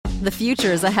The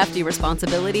future is a hefty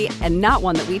responsibility and not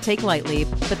one that we take lightly,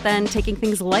 but then taking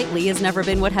things lightly has never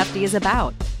been what Hefty is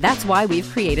about. That's why we've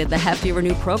created the Hefty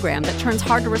Renew program that turns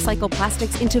hard-to-recycle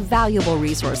plastics into valuable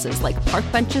resources like park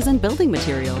benches and building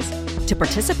materials. To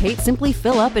participate, simply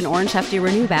fill up an orange Hefty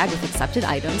Renew bag with accepted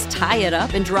items, tie it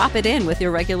up, and drop it in with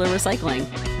your regular recycling.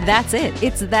 That's it.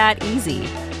 It's that easy.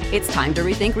 It's time to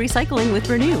rethink recycling with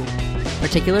Renew.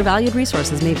 Particular valued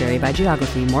resources may vary by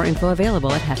geography. More info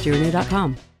available at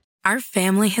heftyrenew.com. Our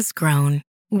family has grown.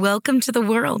 Welcome to the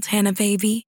world, Hannah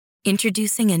baby.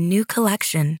 Introducing a new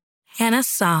collection, Hannah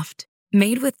Soft,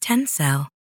 made with Tencel.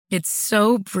 It's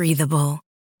so breathable,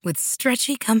 with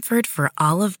stretchy comfort for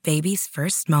all of baby's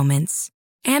first moments.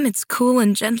 And it's cool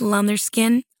and gentle on their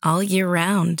skin all year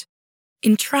round.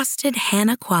 Entrusted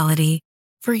Hannah quality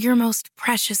for your most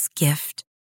precious gift.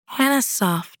 Hannah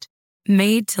Soft,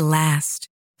 made to last.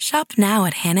 Shop now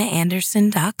at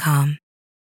hannahanderson.com.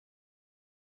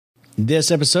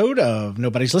 This episode of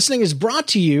Nobody's Listening is brought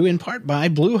to you in part by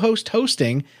Bluehost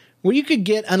Hosting, where you could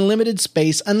get unlimited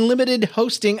space, unlimited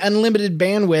hosting, unlimited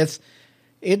bandwidth.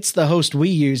 It's the host we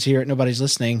use here at Nobody's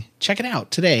Listening. Check it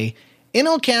out today.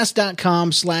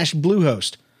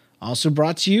 nlcast.com/Bluehost. Also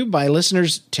brought to you by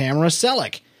listeners Tamara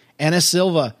Selleck, Anna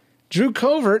Silva, Drew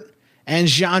Covert, and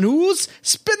Janus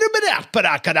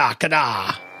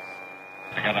Spinnermadakpadakadakada.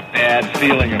 I got a bad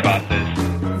feeling about this.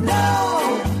 No!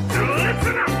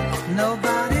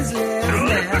 Nobody's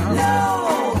listening.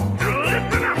 No!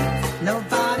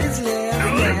 Nobody's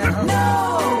listening.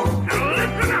 No!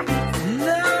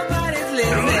 Nobody's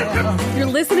listening. You're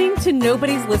listening to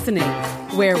Nobody's Listening,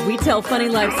 where we tell funny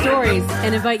life stories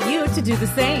and invite you to do the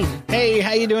same. Hey,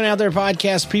 how you doing out there,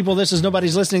 podcast people? This is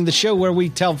Nobody's Listening, the show where we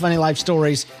tell funny life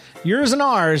stories. Yours and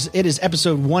ours. It is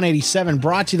episode 187,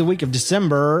 brought to you the week of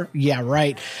December. Yeah,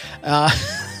 right.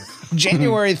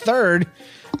 January 3rd,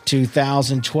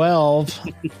 2012.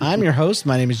 I'm your host.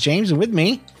 My name is James, and with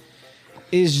me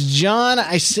is John.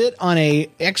 I sit on a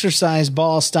exercise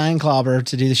ball Steinklauber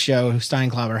to do the show.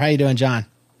 Steinklauber. How you doing, John?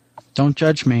 Don't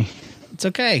judge me. It's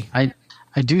okay. I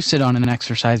do sit on an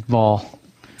exercise ball.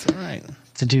 It's all right.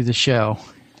 To do the show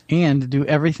and to do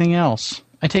everything else.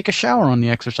 I take a shower on the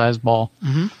exercise ball.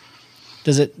 Mm-hmm.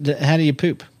 How do you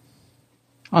poop?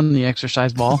 On the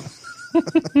exercise ball. You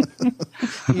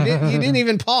didn't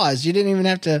even pause. You didn't even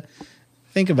have to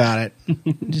think about it.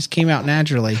 It just came out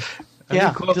naturally.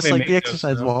 Yeah, just like the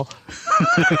exercise ball.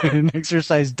 An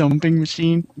exercise dumping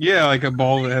machine. Yeah, like a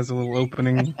ball that has a little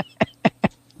opening. A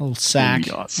little sack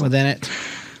awesome. within it.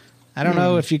 I don't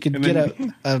know if you could get a...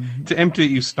 To empty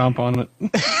it, you stomp on it.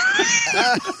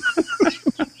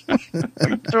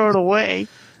 Throw it away.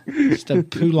 Just a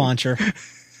poo launcher.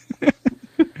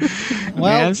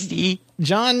 Well, nasty.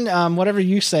 John, whatever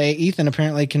you say, Ethan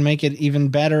apparently can make it even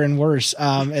better and worse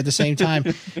at the same time.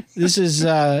 This is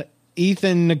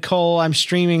Ethan, Nicole. I'm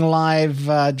streaming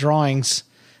live drawings,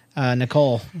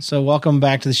 Nicole. So welcome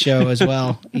back to the show as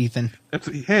well, Ethan.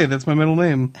 That's my middle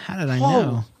name. How did I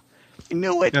know? I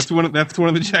knew it. That's one of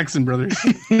the Jackson brothers.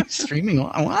 Streaming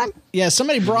what? Yeah,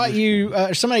 somebody brought you.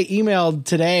 Somebody emailed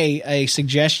today a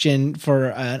suggestion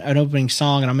for an opening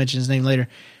song, and I'll mention his name later.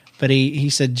 But he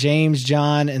said James,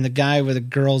 John, and the guy with a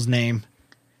girl's name.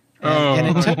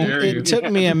 And it took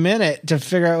me a minute to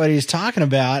figure out what he was talking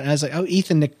about. And I was like, oh,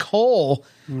 Ethan, Nicole.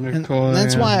 And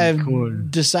that's why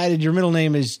I've decided your middle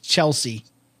name is Chelsea.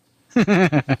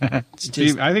 I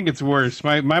think it's worse.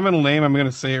 My middle name, I'm going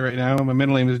to say it right now. My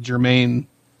middle name is Jermaine.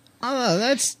 Oh,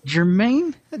 that's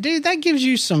Jermaine? Dude, that gives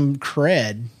you some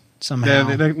cred somehow.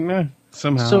 Yeah,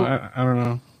 somehow. So, I don't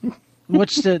know.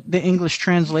 What's the English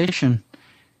translation?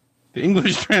 The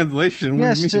English translation? What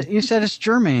Yes, do you mean? you said it's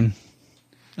Jermaine.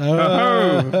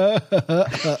 Oh.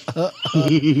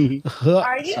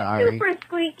 Are you super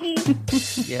squeaky?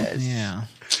 Yes. Yeah.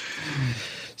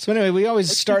 So anyway, we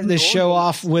always start this show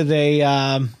off with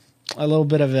a little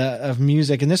bit of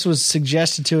music, and this was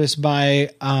suggested to us by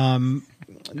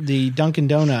the Dunkin'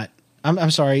 Donut.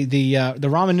 I'm sorry, the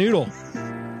ramen noodle.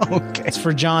 Okay. It's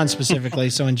for John specifically,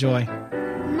 so enjoy.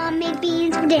 Mom made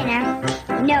beans for dinner.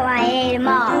 You know I ate them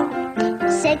all.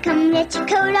 Said, come get your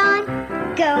coat on.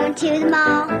 Going to the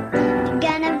mall. You're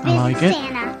gonna visit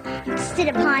Santa and sit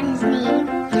upon his knee.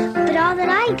 But all that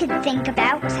I could think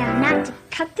about was how not to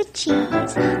cut the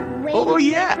cheese.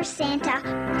 Waiting for Santa,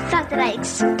 I thought that I'd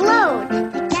explode.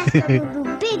 The gas blew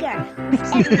bigger with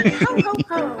every ho ho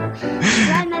ho.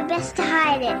 Tried my best to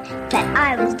hide it, that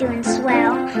I was doing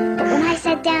swell. But when I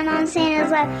sat down on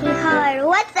Santa's lap, he hollered,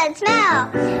 "What's that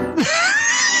smell?"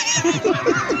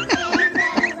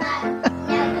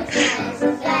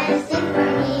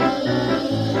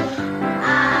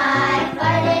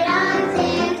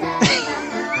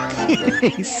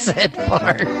 He said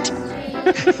fart.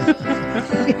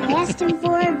 I asked him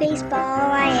for a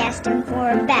baseball, I asked him for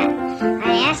a bat.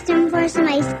 I asked him for some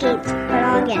ice skates, but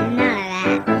I'll get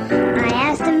none of that. I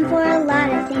asked him for a lot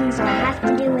of things I'll have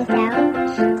to do without.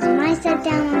 'Cause when I sat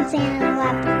down on Santa's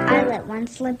lap, I let one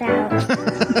slip out.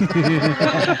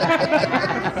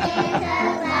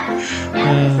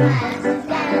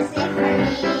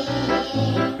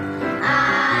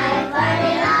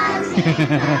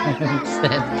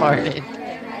 Said farted.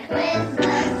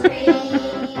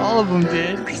 All of them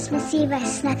did. Christmas Eve, I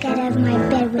snuck out of my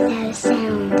bed without a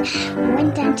sound. I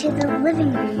went down to the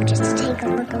living room just to take a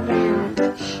look around.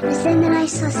 It was then that I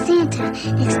saw Santa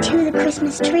next to the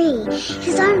Christmas tree.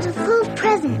 His arms were full of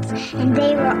presents, and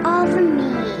they were all for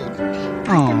me.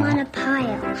 Got them on a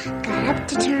pile, got up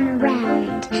to turn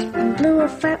around, and blew a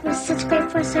fart with such great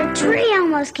force our tree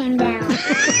almost came down.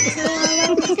 So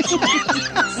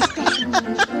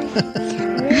I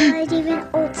realized even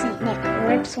old Saint Nick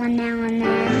rips one now and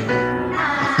then. I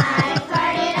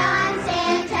farted on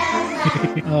Santa's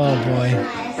lap. Oh boy.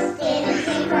 Didn't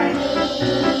sing for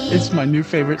me. It's my new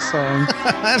favorite song.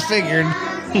 I figured.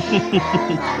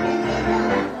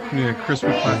 Yeah,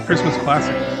 Christmas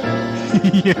classic.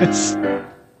 Yes.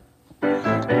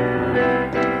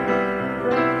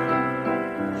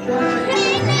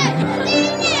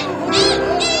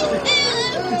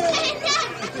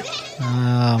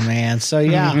 Oh man. So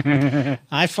yeah.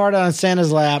 I farted on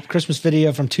Santa's lap. Christmas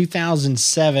video from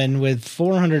 2007 with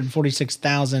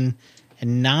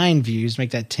 446,009 views.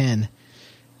 Make that 10.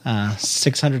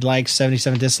 600 likes,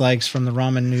 77 dislikes from the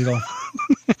ramen noodle.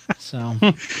 So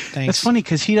thanks. It's funny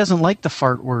because he doesn't like the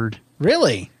fart word.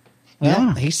 Really? Well,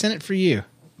 Yeah. he sent it for you.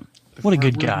 What a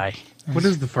good guy. What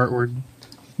is the fart word?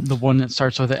 The one that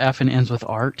starts with an F and ends with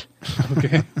art.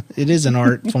 Okay. It is an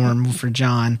art form for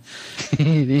John.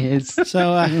 It is.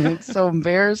 So It's so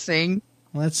embarrassing.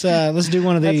 let's do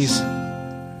one of these.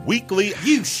 Weekly.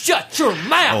 You shut your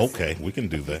mouth! Okay, we can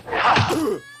do that.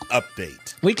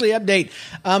 Update. Weekly update.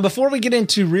 Before we get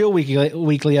into real weekly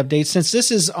updates, since this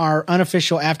is our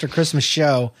unofficial after Christmas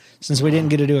show, since we didn't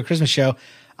get to do a Christmas show,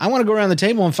 I want to go around the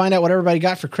table and find out what everybody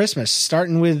got for Christmas,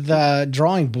 starting with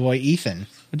Drawing Boy Ethan.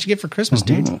 What'd you get for Christmas,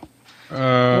 dude?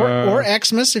 Or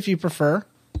Xmas, if you prefer.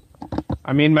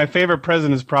 I mean, my favorite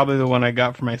present is probably the one I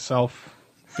got for myself.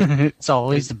 It's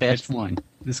always the best one.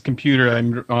 This computer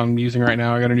I'm using right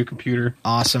now. I got a new computer.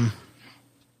 Awesome.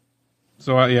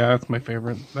 So, yeah, that's my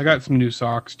favorite. I got some new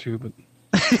socks, too, but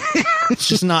It's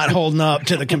just not holding up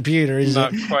to the computer, is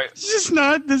not it? quite. It's just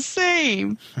not the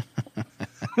same.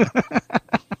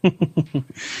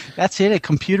 That's it, a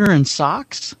computer and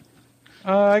socks?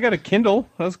 I got a Kindle.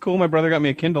 That's cool. My brother got me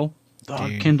a Kindle.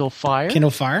 Kindle Fire? Kindle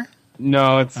Fire?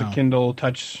 No, it's a Kindle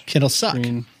Touch. Kindle suck.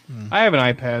 Screen. I have an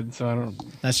iPad, so I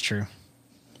don't. That's true.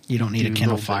 You don't need a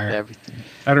Kindle Fire. Everything.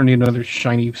 I don't need another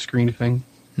shiny screen thing.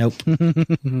 Nope.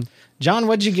 John,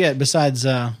 what'd you get besides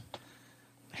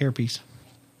hairpiece?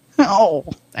 Oh,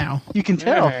 Ow. you can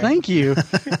tell. Yeah. Thank you.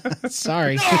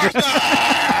 Sorry.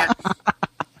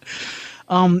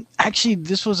 Actually,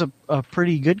 this was a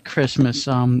pretty good Christmas.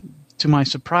 To my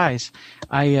surprise,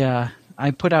 I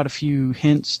put out a few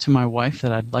hints to my wife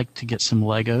that I'd like to get some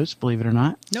Legos. Believe it or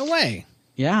not. No way.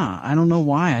 Yeah, I don't know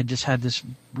why. I just had this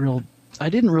real. I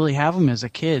didn't really have them as a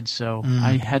kid, so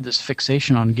I had this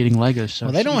fixation on getting Legos. So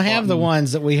Well, they she don't have bought the me-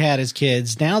 ones that we had as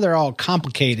kids. Now they're all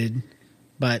complicated,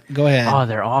 but go ahead. Oh,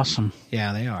 they're awesome.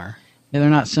 Yeah, they are. Yeah, they're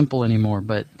not simple anymore,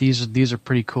 but these are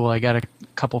pretty cool. I got a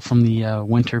couple from the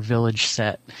Winter Village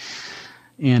set,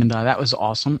 and that was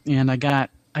awesome. And I got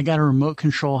a remote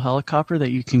control helicopter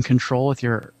that you can control with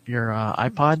your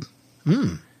iPod.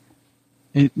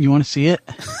 You want to see it?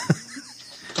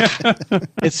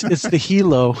 It's the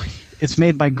Hilo. It's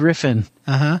made by Griffin.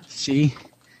 See,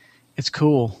 it's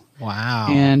cool. Wow.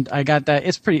 And I got that.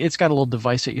 It's pretty. It's got a little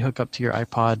device that you hook up to your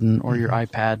iPod or your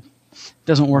iPad.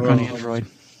 Doesn't work on Android.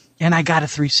 And I got a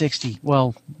 360.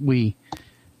 Well, the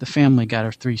family got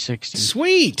a 360.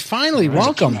 Sweet. Finally,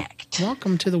 welcome. Connect.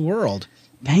 Welcome to the world.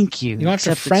 Thank you. You don't have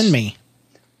to Except friend it's- me.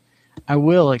 I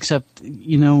will, except,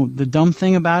 the dumb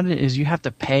thing about it is you have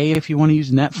to pay if you want to use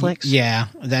Netflix. Yeah,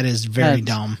 that is very That's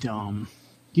dumb. dumb.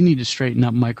 You need to straighten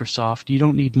up Microsoft. You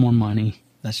don't need more money.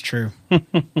 That's true.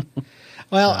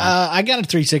 Well, I got a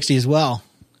 360 as well.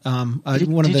 One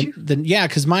of did the yeah,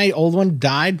 because my old one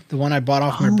died. The one I bought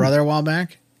off my brother a while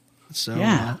back. So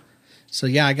Yeah. so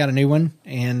yeah, I got a new one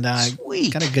and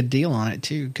Sweet. got a good deal on it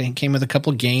too. Came with a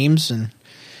couple of games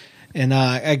and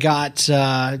I got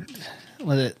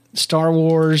what is it? Star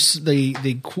Wars the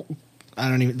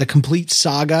complete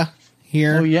saga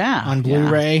here. Oh, yeah. on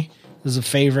Blu-ray. It was a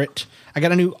favorite. I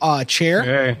got a new chair.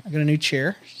 Hey. I got a new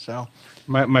chair. So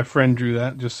my friend drew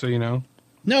that. Just so you know.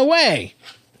 No way.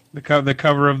 The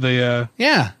cover of the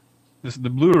the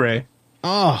Blu-ray.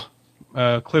 Oh.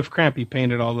 Cliff Crampy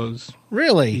painted all those.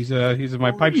 Really? He's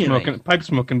my pipe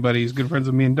smoking buddy. He's good friends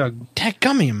with me and Doug.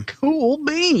 Dadgummim. Cool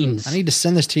beans. I need to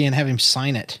send this to you and have him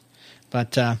sign it,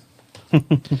 but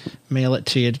mail it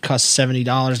to you. It costs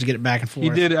 $70 to get it back and forth. He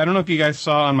did. I don't know if you guys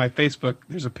saw on my Facebook.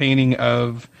 There's a painting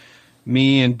of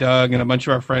me and Doug and a bunch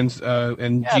of our friends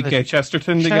and G.K.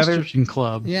 Chesterton together. Chesterton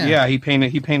Club. Yeah. He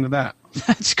painted that.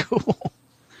 That's cool.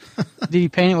 Did he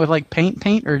paint it with like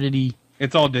paint, or did he?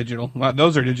 It's all digital.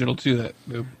 Those are digital too. That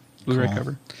the Blu-ray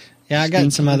cover. Yeah, I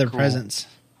got some other presents.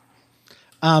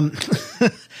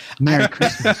 Merry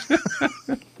Christmas,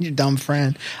 you dumb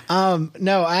friend.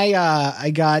 No,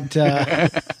 I got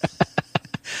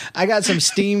I got some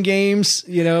Steam games.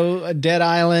 Dead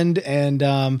Island, and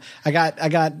I got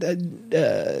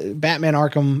Batman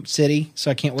Arkham City. So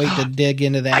I can't wait to dig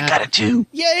into that. I got it too.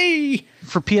 Yay!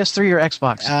 For PS3 or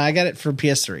Xbox? I got it for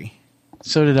PS3.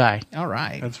 So did I. All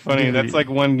right. That's funny. That's like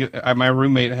one. My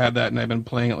roommate had that, and I've been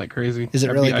playing it like crazy. Is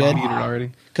it really good? I beat it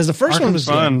already. Because the first one was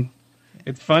fun. Good.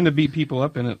 It's fun to beat people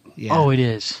up in it. Yeah. Oh, it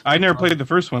is. I never played the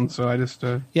first one, so I just.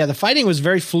 Yeah, the fighting was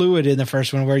very fluid in the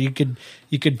first one, where you could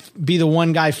be the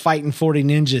one guy fighting 40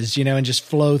 ninjas, and just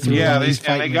flow through. Yeah,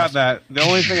 they got that. The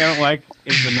only thing I don't like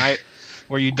is the knife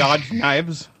where you dodge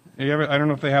knives. I don't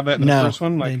know if they have that in the first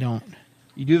one. They don't.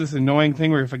 You do this annoying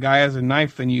thing where if a guy has a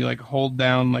knife, then you like hold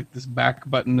down like this back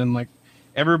button, and like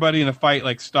everybody in a fight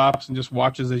like stops and just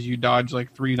watches as you dodge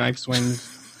like 3 knife swings.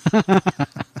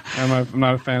 I'm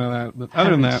not a fan of that. But other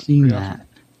than that, awesome.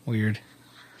 Weird.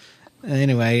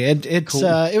 Anyway, it's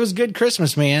cool. It was good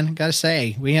Christmas, man. Gotta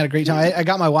say, we had a great time. I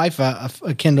got my wife a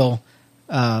Kindle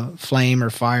Flame or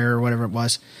Fire or whatever it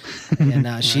was,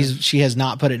 and she has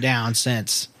not put it down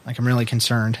since. Like, I'm really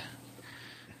concerned.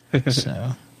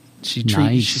 So she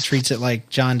treats it like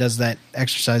John does that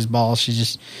exercise ball. She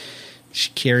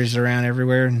carries it around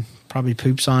everywhere and probably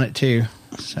poops on it too.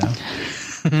 So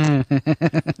I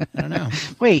don't know.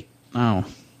 Wait. Oh.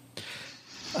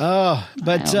 Oh,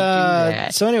 but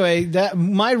so anyway, that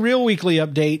my real weekly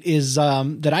update is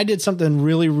that I did something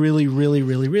really, really, really,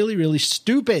 really, really, really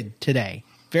stupid today.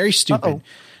 Very stupid. Uh-oh.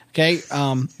 Okay.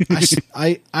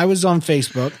 I was on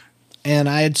Facebook, and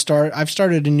I've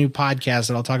started a new podcast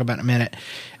that I'll talk about in a minute.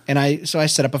 And I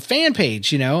set up a fan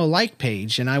page, a like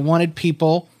page, and I wanted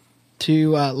people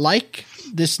to like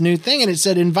this new thing, and it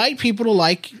said invite people to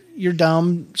like your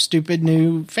dumb, stupid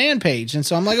new fan page. And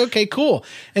so I'm like, okay, cool.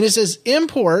 And it says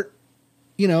import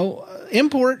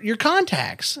your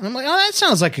contacts. And I'm like, oh, that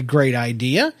sounds like a great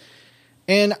idea.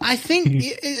 And I think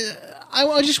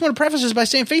I just want to preface this by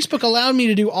saying Facebook allowed me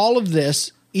to do all of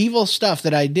this evil stuff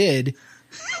that I did.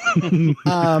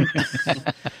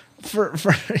 For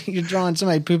you're drawing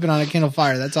somebody pooping on a Kindle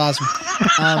Fire. That's awesome.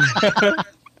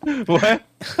 What?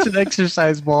 It's an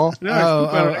exercise ball. No,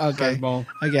 okay. Ball.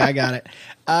 Okay, I got it.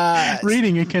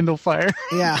 Reading a Kindle Fire.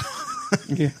 Yeah.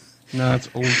 Yeah. No, that's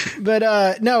old.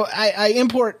 But no, I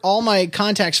import all my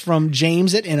contacts from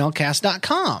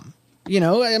james@nlcast.com.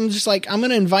 I'm just like, I'm going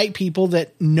to invite people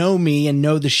that know me and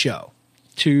know the show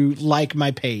to like my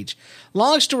page.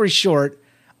 Long story short,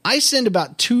 I send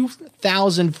about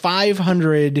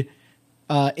 2,500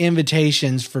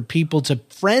 invitations for people to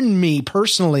friend me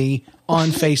personally on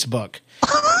Facebook.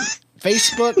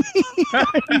 Facebook,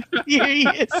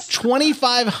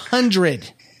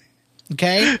 2,500.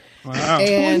 Okay. Wow.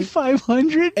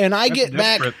 2,500. And I get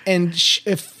desperate. back, and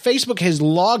if Facebook has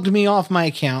logged me off my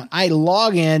account, I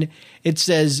log in. It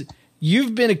says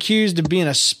you've been accused of being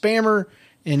a spammer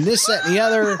and this, that, and the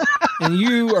other, and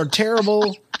you are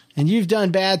terrible. And you've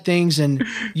done bad things, and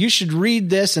you should read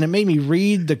this. And it made me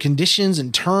read the conditions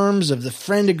and terms of the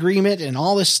friend agreement and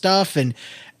all this stuff. And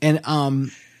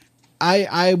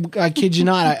I kid you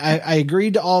not, I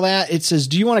agreed to all that. It says,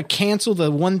 do you want to cancel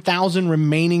the 1,000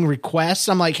 remaining requests?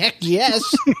 I'm like, heck yes.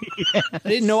 Yes. I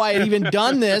didn't know I had even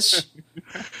done this.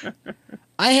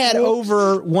 I had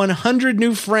over 100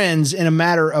 new friends in a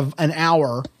matter of an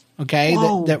hour. Okay.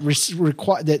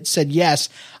 That said yes.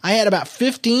 I had about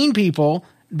 15 people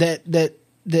that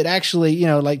actually,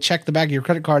 check the back of your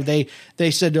credit card. They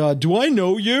said, do I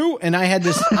know you? And I had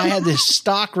this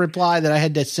stock reply that I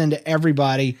had to send to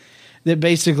everybody that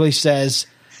basically says,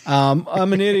 I'm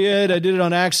an idiot. I did it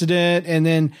on accident.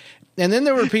 And then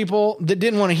there were people that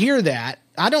didn't want to hear that.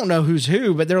 I don't know who's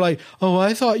who, but they're like, oh,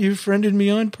 I thought you friended me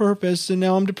on purpose, and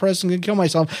now I'm depressed and going to kill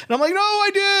myself. And I'm like, no, I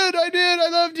did. I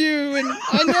loved you. And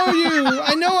I know you.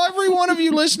 I know every one of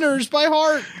you listeners by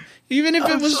heart. Even if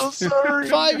it was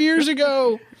 5 years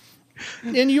ago.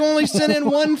 And you only sent in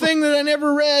one thing that I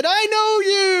never read. I know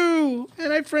you,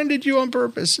 and I friended you on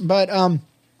purpose. But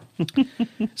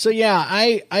so yeah,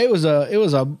 it was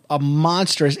a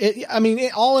monstrous.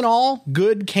 All in all,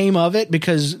 good came of it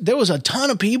because there was a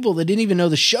ton of people that didn't even know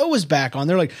the show was back on.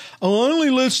 They're like, "Oh, I only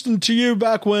listened to you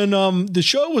back when the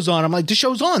show was on." I'm like, "The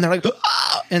show's on." They're like,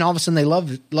 "Ah!" And all of a sudden they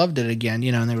loved it again,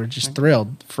 and they were just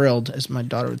frilled, as my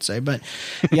daughter would say. But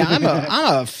yeah, I'm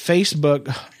a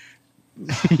Facebook.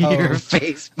 Your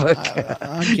Facebook.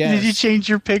 I guess. Did you change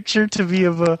your picture to be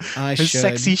of a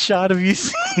sexy shot of you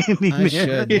standing there? I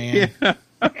should, man. Yeah.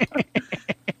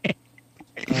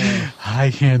 Hi,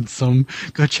 handsome.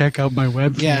 Go check out my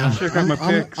webcam. Yeah, check out my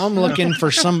pics. I'm looking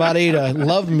for somebody to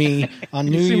love me on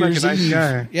New Year's like a nice Eve.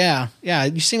 guy. Yeah.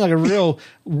 You seem like a real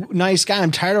nice guy.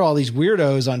 I'm tired of all these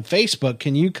weirdos on Facebook.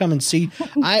 Can you come and see?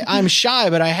 I'm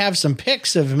shy, but I have some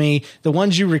pics of me. The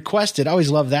ones you requested. I always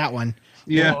love that one.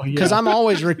 Yeah, because I'm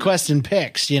always requesting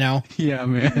pics, Yeah,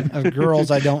 man. of girls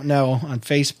I don't know on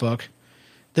Facebook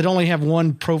that only have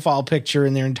one profile picture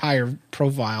in their entire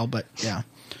profile. But yeah.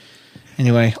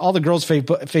 Anyway, all the girls'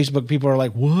 Facebook people are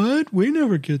like, "What? We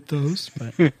never get those."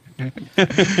 But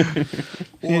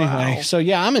anyway, so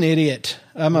yeah, I'm an idiot.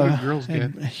 I'm a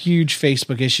huge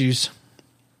Facebook issues.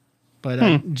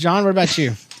 But John, what about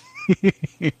you?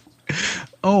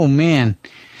 Oh man.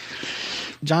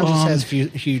 John just has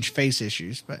huge face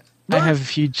issues, but I have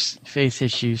huge face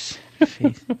issues.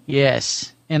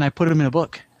 Yes, and I put them in a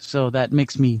book, so that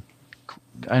makes me.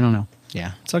 I don't know.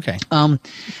 Yeah, it's okay.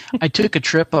 I took a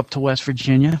trip up to West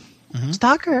Virginia,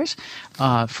 Stalkers,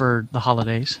 for the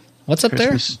holidays. What's up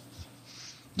Christmas.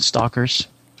 There? Stalkers.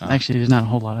 Oh. Actually, there's not a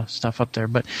whole lot of stuff up there,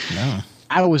 but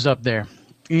I was up there,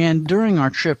 and during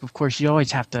our trip, of course, you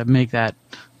always have to make that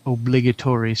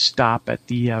obligatory stop at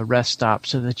the rest stop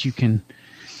so that you can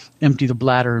empty the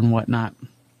bladder and whatnot.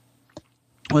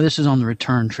 Well, this is on the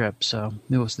return trip, so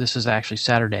this is actually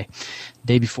Saturday,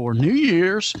 day before New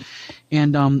Year's,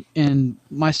 and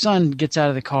my son gets out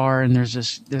of the car and there's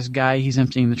this guy. He's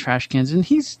emptying the trash cans, and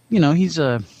he's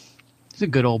a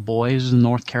good old boy. He's in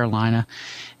North Carolina,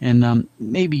 and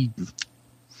maybe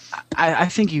I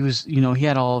think he was he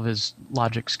had all of his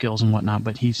logic skills and whatnot,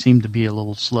 but he seemed to be a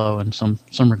little slow in some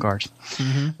regards.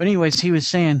 Mm-hmm. But anyways, he was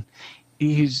saying.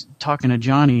 He's talking to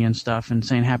Johnny and stuff and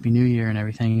saying Happy New Year and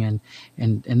everything.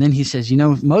 And then he says,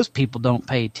 most people don't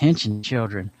pay attention to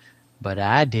children, but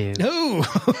I do. Oh.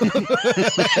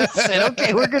 I said,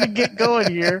 okay, we're going to get going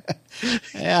here.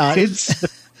 Yeah.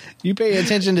 You pay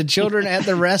attention to children at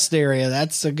the rest area.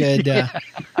 That's a good,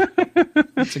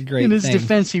 that's a great thing. In his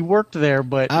defense, he worked there,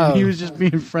 but he was just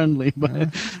being friendly.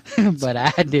 But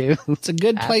I do. It's a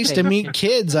good place to meet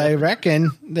kids, I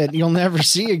reckon, that you'll never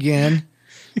see again.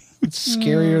 It's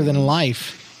scarier than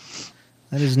life.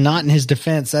 That is not in his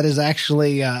defense. That is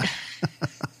actually,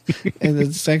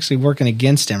 it's actually working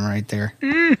against him right there.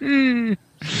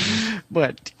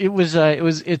 But it was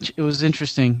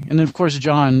interesting. And then of course,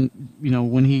 John,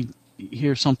 when he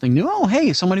hears something new, oh,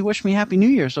 hey, somebody wished me Happy New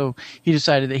Year. So he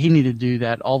decided that he needed to do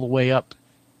that all the way up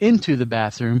into the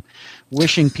bathroom,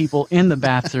 wishing people in the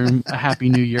bathroom a Happy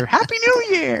New Year. Happy New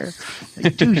Year!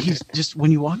 Dude, he's just,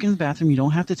 when you walk in the bathroom, you don't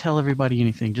have to tell everybody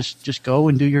anything. Just go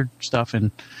and do your stuff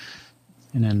and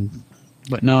then,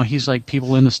 but no, he's like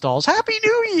people in the stalls, Happy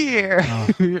New Year! Oh.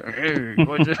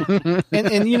 and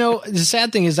the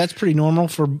sad thing is that's pretty normal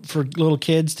for little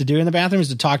kids to do in the bathroom, is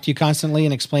to talk to you constantly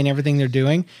and explain everything they're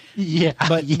doing. Yeah.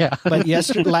 But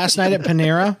last night at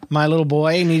Panera, my little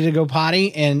boy needed to go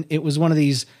potty, and it was one of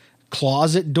these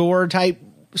closet door type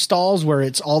stalls where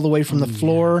it's all the way from the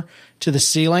floor to the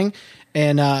ceiling.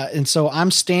 And so I'm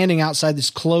standing outside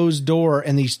this closed door,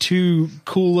 and these two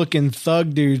cool looking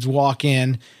thug dudes walk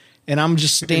in, and I'm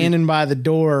just standing by the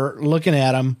door looking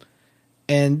at them.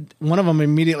 And one of them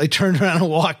immediately turned around and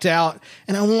walked out.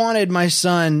 And I wanted my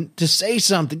son to say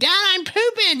something. Dad, I'm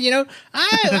pooping.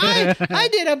 I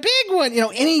did a big one.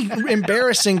 Any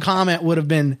embarrassing comment would have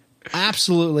been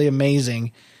absolutely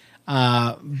amazing.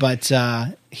 But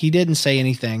he didn't say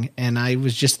anything. And I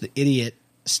was just the idiot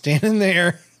standing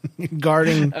there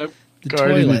guarding the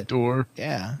toilet door.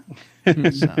 Yeah.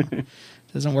 So,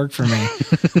 doesn't work for me.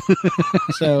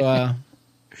 So,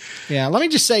 yeah, let me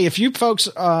just say, if you folks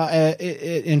in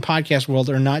podcast world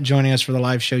are not joining us for the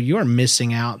live show, you are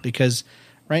missing out, because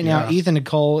right now Ethan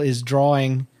Nicole is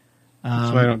drawing.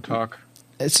 That's why I don't talk.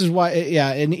 This is why,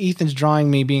 and Ethan's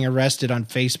drawing me being arrested on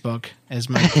Facebook as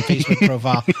my Facebook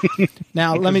profile.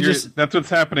 Now, let me that's what's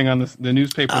happening on the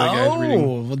newspaper that guy's reading.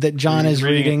 Oh, that John is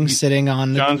reading, sitting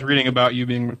on. John's reading about you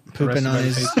being pooping on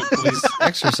his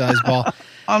exercise ball.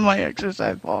 On my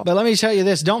exercise ball. But let me tell you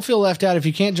this, don't feel left out. If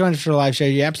you can't join us for the live show,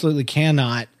 you absolutely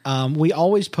cannot. we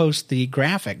always post the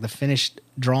graphic, the finished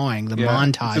drawing, the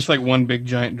montage. It's just like one big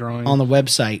giant drawing on the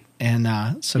website,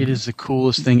 and so it is the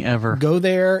coolest thing ever. Go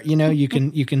there, you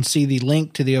can see the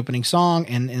link to the opening song,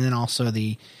 and then also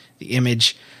the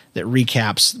image that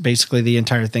recaps basically the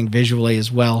entire thing visually,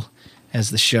 as well as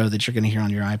the show that you're going to hear on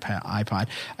your iPod.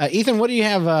 Ethan, what do you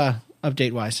have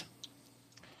update wise?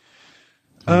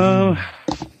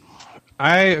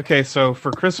 So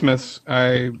for Christmas,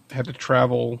 I had to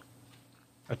travel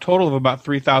a total of about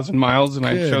 3,000 miles, and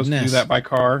I chose to do that by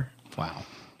car. Wow.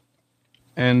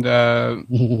 And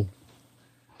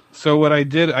so what I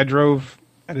did, I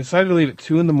decided to leave at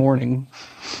 2 a.m.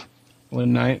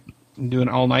 one night and do an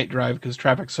all-night drive because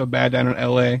traffic's so bad down in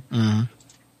L.A.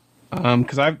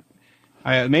 Because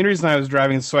the main reason I was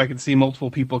driving is so I could see multiple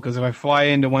people, because if I fly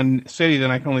into one city, then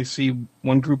I can only see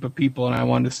one group of people, and I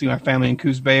wanted to see my family in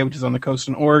Coos Bay, which is on the coast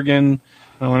in Oregon.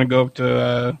 I want to go up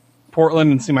to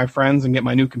Portland and see my friends and get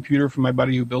my new computer from my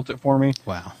buddy who built it for me.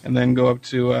 Wow. And then go up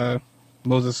to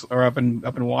Moses, or up in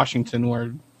Washington,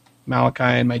 where Malachi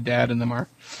and my dad and them are.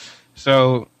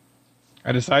 So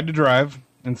I decided to drive,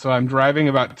 and so I'm driving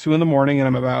about 2 a.m, and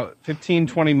I'm about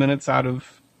 15-20 minutes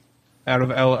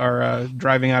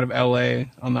driving out of LA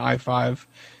on the I-5,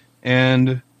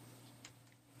 and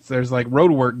so there's like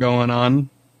road work going on,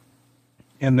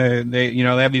 and they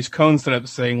have these cones set up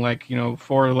saying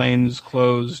 4 lanes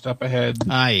closed up ahead.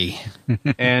 Aye.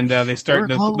 And they start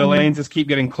the lanes just keep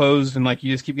getting closed, and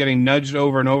you just keep getting nudged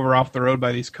over and over off the road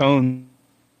by these cones.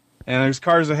 And there's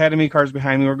cars ahead of me, cars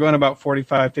behind me. We're going about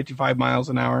 45, 55 miles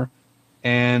an hour,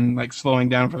 and slowing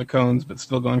down for the cones, but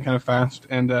still going kind of fast.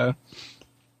 And the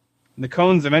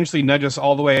cones eventually nudge us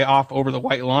all the way off over the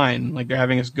white line. They're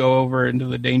having us go over into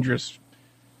the dangerous,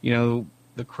 the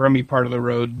crummy part of the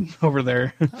road over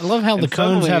there. I love how the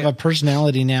cones have a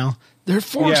personality now. They're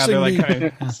forcing me.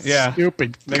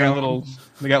 Stupid. They got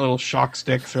little shock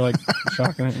sticks. They're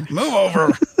shocking it. Move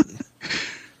over.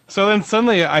 So then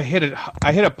suddenly I hit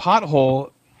a pothole.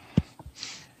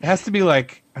 It has to be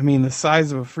the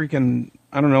size of a freaking,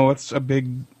 I don't know, what's a big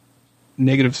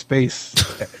negative space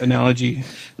analogy.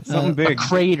 Something big. A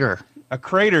crater.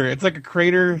 It's like a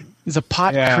crater. It's a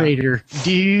pot crater,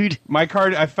 dude. My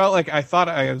car, I thought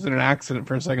I was in an accident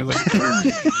for a second.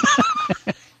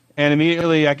 And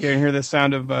immediately I can hear the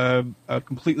sound of a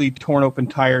completely torn open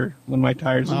tire when my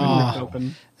tires have been ripped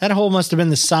open. That hole must have been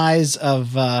the size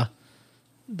of the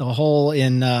hole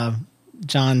in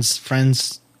John's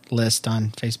friends list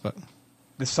on Facebook.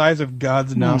 The size of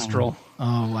God's nostril.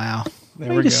 Oh, wow. There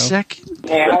we go. Wait a second.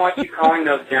 Hey, I don't want you calling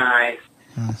those guys.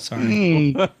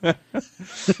 Sorry.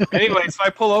 Anyway, so I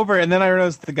pull over, and then I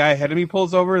realize the guy ahead of me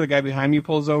pulls over, the guy behind me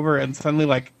pulls over, and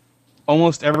suddenly,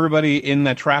 almost everybody in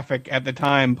the traffic at the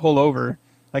time pulled over.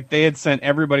 They had sent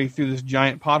everybody through this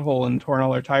giant pothole and torn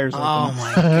all their tires open. Oh,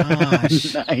 my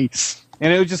gosh. Nice.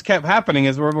 And it just kept happening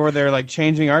as we're there,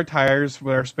 changing our tires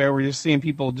with our spare. We're just seeing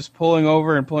people just pulling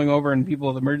over, and people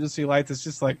with emergency lights. It's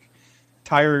just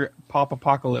tire pop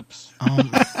apocalypse,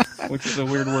 which is a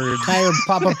weird word. Tire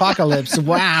pop apocalypse.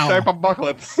 Wow. Tire pop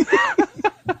apocalypse.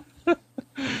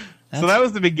 So that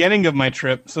was the beginning of my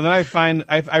trip. So then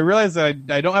I realized that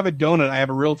I don't have a donut. I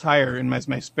have a real tire in my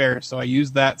spare. So I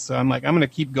used that. So I'm I'm going to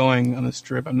keep going on this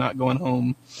trip. I'm not going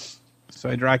home. So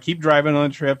I keep driving on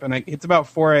the trip, and it's about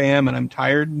 4 a.m. and I'm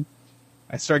tired.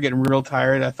 I started getting real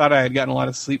tired. I thought I had gotten a lot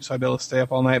of sleep, so I'd be able to stay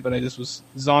up all night, but I just was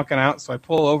zonking out. So I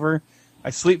pull over. I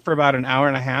sleep for about an hour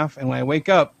and a half, and when I wake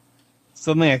up,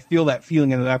 suddenly I feel that feeling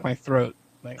in the back of my throat.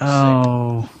 Sick.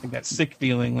 That sick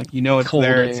feeling. It's cold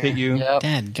there, it's hit you. Yep.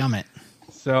 Dadgummit.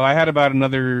 So I had about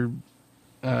another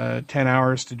 10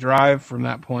 hours to drive from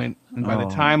that point, and by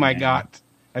the time I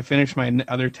finished my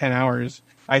other 10 hours,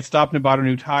 I stopped and bought a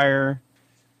new tire.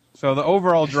 So the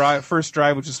overall first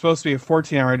drive, which was supposed to be a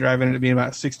 14-hour drive, ended up being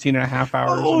about 16 and a half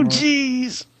hours. Oh,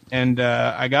 jeez. And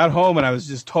I got home, and I was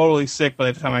just totally sick by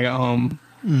the time I got home.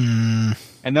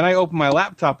 And then I opened my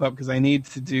laptop up because I need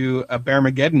to do a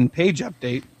Bearmageddon page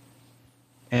update.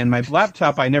 And my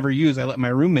laptop I never use. I let my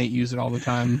roommate use it all the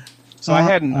time. So I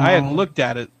hadn't looked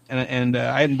at it, and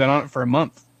I hadn't been on it for a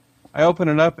month. I open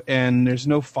it up, and there's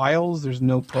no files, there's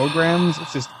no programs.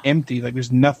 It's just empty.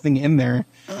 There's nothing in there.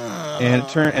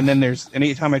 And then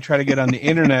anytime I try to get on the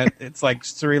internet, it's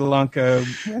Sri Lanka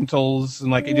rentals,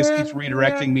 and it just keeps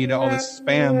redirecting me to all this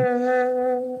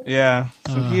spam. Yeah.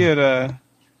 So he had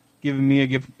given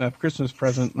me a Christmas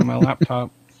present on my laptop.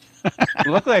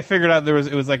 Luckily, I figured out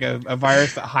it was a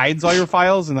virus that hides all your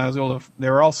files, and I was able to. They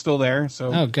were all still there.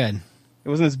 So good. It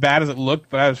wasn't as bad as it looked,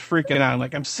 but I was freaking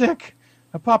out. I'm sick.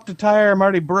 I popped a tire. I'm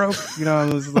already broke. You know,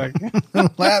 it was like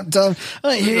laptop.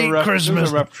 I hate Christmas. It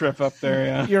was a rough trip up there.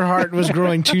 Yeah, your heart was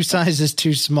growing 2 sizes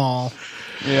too small.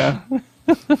 Yeah.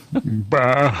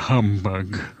 Bah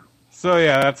humbug. So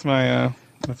yeah, that's my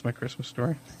Christmas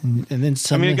story. And then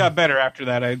I mean, it got better after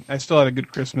that. I still had a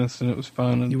good Christmas and it was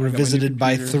fun. And you were visited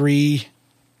by 3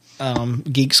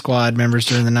 Geek Squad members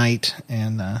during the night,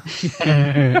 and they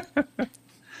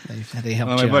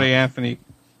helped my you buddy out. Anthony.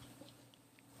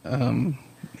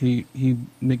 He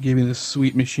gave me this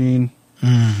sweet machine.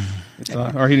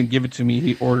 Or he didn't give it to me.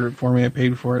 He ordered it for me. I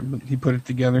paid for it, but he put it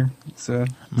together. It's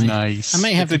nice.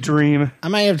 It's a dream. I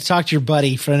might have to talk to your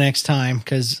buddy for the next time,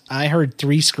 because I heard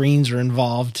 3 screens are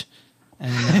involved.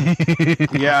 And,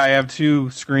 yeah, I have 2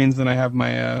 screens, and I have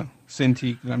my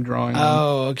Cintiq that I'm drawing on.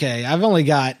 Oh, okay. I've only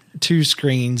got 2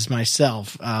 screens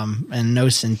myself, and no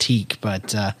Cintiq,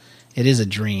 but it is a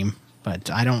dream. But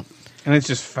I don't. And it's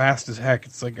just fast as heck.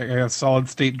 It's like I got a solid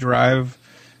state drive.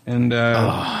 And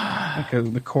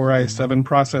the Core i7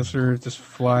 processor just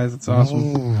flies. It's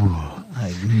awesome. Ooh,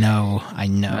 I know.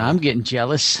 I'm getting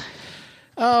jealous.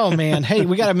 Oh man! Hey,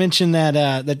 we got to mention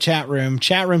that the chat room.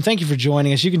 Chat room. Thank you for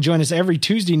joining us. You can join us every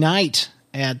Tuesday night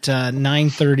at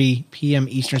 9:30 p.m.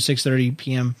 Eastern, 6:30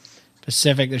 p.m.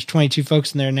 Pacific. There's 22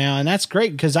 folks in there now, and that's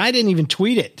great because I didn't even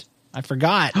tweet it. I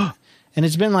forgot. And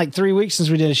it's been like 3 weeks since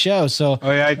we did a show. So,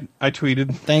 oh yeah, I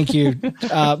tweeted. Thank you.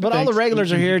 But all the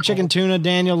regulars are here: Chicken Tuna,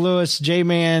 Daniel Lewis,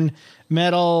 J-Man,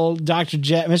 Metal, Dr.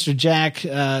 Jack, Mr. Jack,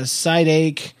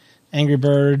 Sideache, Angry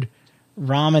Bird,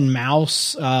 Ramen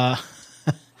Mouse.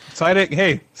 Sideache,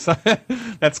 hey,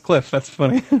 that's Cliff. That's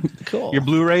funny. Cool. Your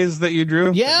Blu-rays that you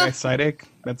drew, yeah. Sideache,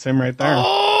 that's him right there.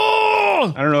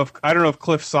 Oh, I don't know if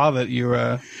Cliff saw that you.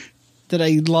 Did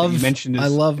I love? You mentioned I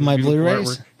love my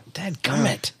Blu-rays. Artwork.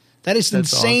 Dadgummit. That is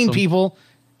insane, awesome. People.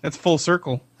 That's full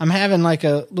circle. I'm having like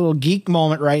a little geek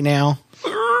moment right now.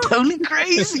 Totally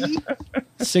crazy.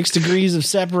 6 degrees of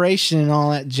separation and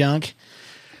all that junk.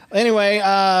 Anyway,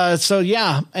 so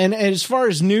yeah, and as far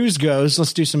as news goes,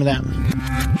 let's do some of that.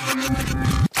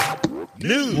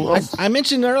 News. I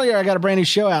mentioned earlier I got a brand new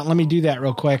show out. Let me do that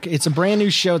real quick. It's a brand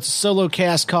new show. It's a solo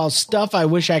cast called Stuff I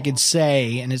Wish I Could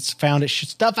Say, and it's found at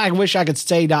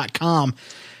stuffiwishacouldsay.com.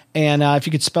 And if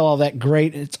you could spell all that,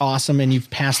 great. It's awesome, and you've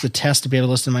passed the test to be able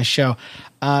to listen to my show.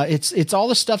 It's all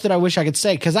the stuff that I wish I could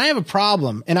say, because I have a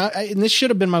problem. And this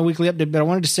should have been my weekly update, but I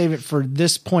wanted to save it for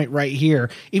this point right here.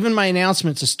 Even my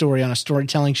announcement's a story on a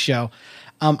storytelling show.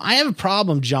 I have a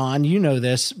problem, John. You know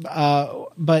this,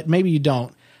 but maybe you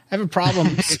don't. I have a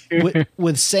problem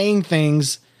with saying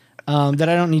things that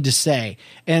I don't need to say,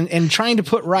 and trying to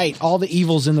put right all the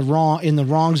evils in the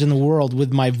wrongs in the world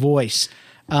with my voice.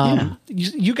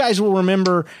 You guys will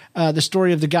remember the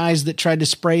story of the guys that tried to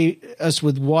spray us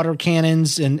with water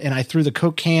cannons, and I threw the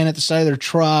Coke can at the side of their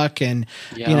truck, and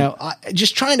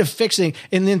just trying to fix it,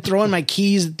 and then throwing my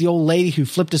keys at the old lady who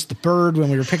flipped us the bird when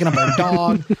we were picking up our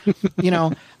dog.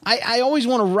 I always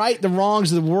want to right the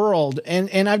wrongs of the world,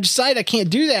 and I've decided I can't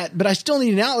do that, but I still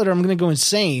need an outlet, or I'm going to go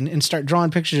insane and start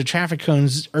drawing pictures of traffic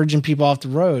cones urging people off the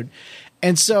road.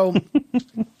 And so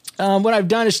what I've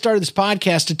done is started this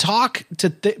podcast to talk to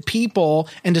people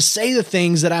and to say the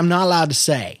things that I'm not allowed to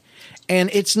say. And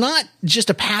it's not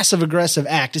just a passive aggressive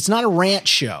act. It's not a rant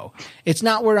show. It's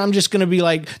not where I'm just going to be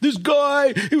like, this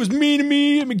guy, he was mean to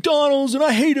me at McDonald's and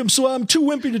I hate him, so I'm too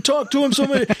wimpy to talk to him.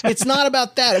 It's not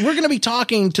about that. We're going to be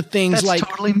talking to things That's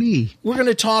totally me. We're going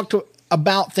to talk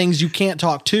about things you can't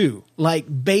talk to, like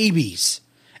babies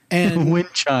and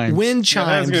wind chimes. Yeah,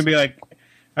 that was going to be like,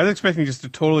 I was expecting just a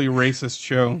totally racist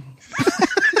show.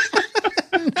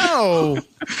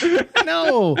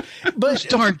 No, but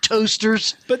darn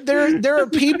toasters. But there are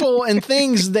people and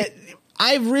things that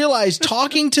I've realized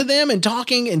talking to them and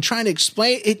trying to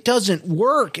explain, it doesn't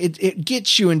work. It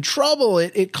gets you in trouble.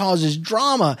 It causes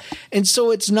drama. And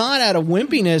so it's not out of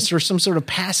wimpiness or some sort of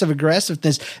passive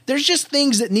aggressiveness. There's just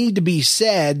things that need to be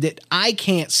said that I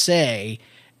can't say.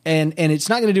 And it's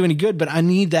not going to do any good, but I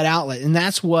need that outlet. And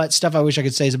that's what Stuff I Wish I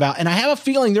Could Say is about. And I have a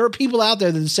feeling there are people out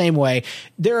there that are the same way.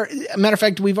 Matter of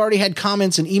fact, we've already had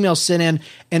comments and emails sent in,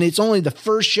 and it's only the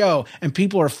first show, and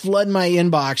people are flooding my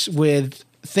inbox with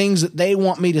things that they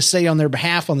want me to say on their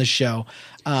behalf on the show.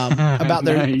 About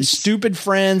their stupid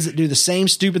friends that do the same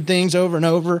stupid things over and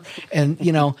over. And,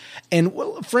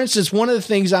 for instance, one of the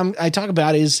things I talk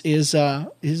about is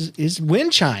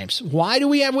wind chimes. Why do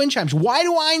we have wind chimes? Why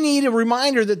do I need a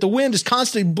reminder that the wind is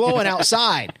constantly blowing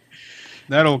outside?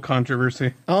 That old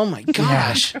controversy. Oh my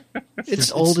gosh.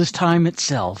 It's old as time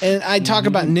itself. And I talk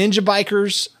about ninja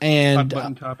bikers and hot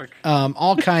button topic.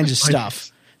 All kinds of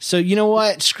stuff. So you know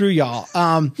what? Screw y'all.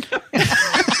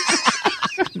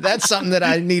 That's something that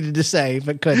I needed to say,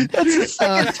 but couldn't. That's the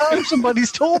second time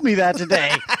somebody's told me that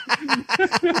today.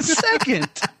 Second.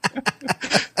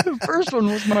 The first one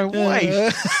was my wife.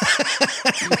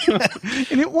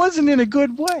 And it wasn't in a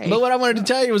good way. But what I wanted to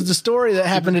tell you was the story that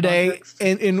happened today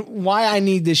and why I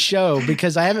need this show,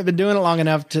 because I haven't been doing it long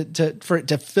enough for it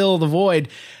to fill the void.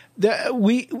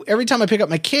 Every time I pick up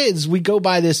my kids, we go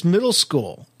by this middle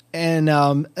school. And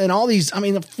all these,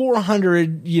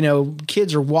 400,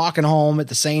 kids are walking home at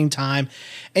the same time.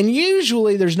 And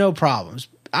usually there's no problems.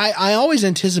 I always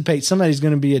anticipate somebody's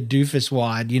going to be a doofus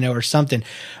wad, or something.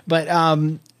 But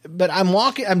I'm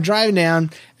driving down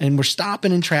and we're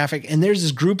stopping in traffic and there's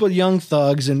this group of young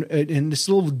thugs and this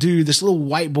little dude, this little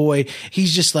white boy,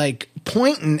 he's just like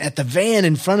pointing at the van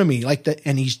in front of me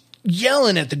and he's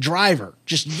yelling at the driver,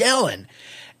 just yelling.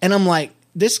 And I'm like,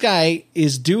 this guy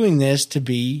is doing this to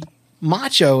be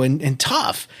macho and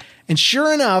tough. And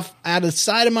sure enough, out of the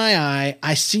side of my eye,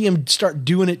 I see him start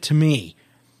doing it to me.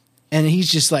 And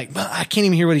he's just like, I can't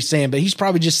even hear what he's saying, but he's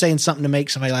probably just saying something to make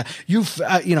somebody laugh.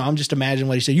 I'm just imagining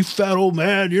what he said. You fat old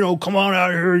man, come on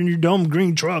out here in your dumb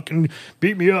green truck and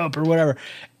beat me up or whatever.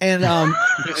 And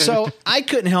so I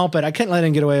couldn't help it. I couldn't let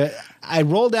him get away with it. I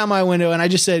rolled down my window and I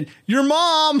just said, your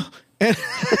mom.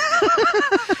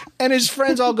 And his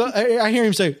friends all go, I hear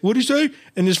him say, what'd he say?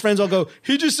 And his friends all go,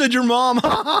 he just said your mom.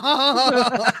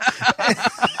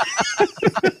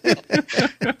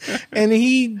 And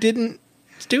he didn't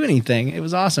do anything. It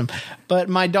was awesome. But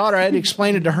my daughter, I had to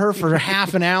explain it to her for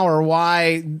half an hour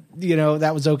why,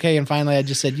 that was okay. And finally I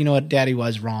just said, you know what, Daddy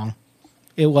was wrong.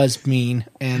 It was mean.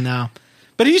 And,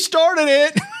 but he started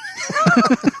it.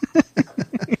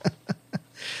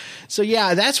 So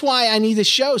yeah, that's why I need the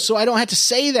show. So I don't have to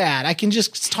say that. I can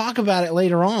just talk about it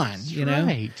later on,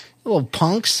 Right. Little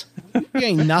punks. You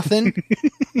ain't nothing.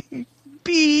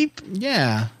 Beep.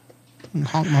 Yeah.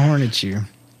 Honk my horn at you.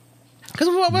 Because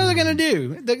what are they going to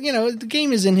do? The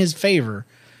game is in his favor.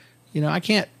 I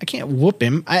can't whoop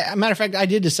him. Matter of fact, I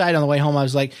did decide on the way home. I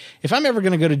was like, if I'm ever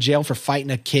going to go to jail for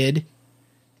fighting a kid,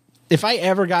 if I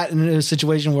ever got into a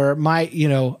situation where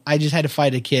I just had to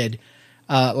fight a kid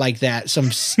like that, some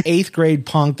 8th grade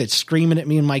punk that's screaming at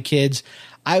me and my kids,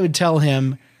 I would tell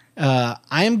him, I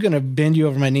am going to bend you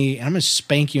over my knee and I'm going to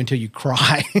spank you until you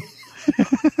cry.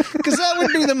 Because that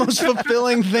would be the most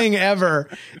fulfilling thing ever,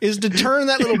 is to turn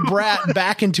that little brat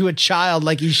back into a child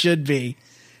like he should be.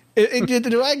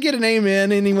 Do I get an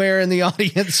amen anywhere in the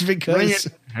audience? Because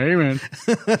amen.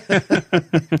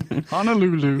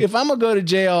 Honolulu. If I'm going to go to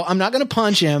jail, I'm not going to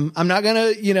punch him. I'm not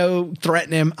going to,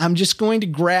 threaten him. I'm just going to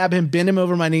grab him, bend him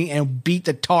over my knee, and beat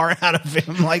the tar out of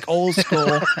him like old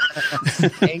school.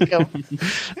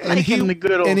 And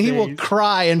he will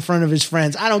cry in front of his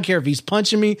friends. I don't care if he's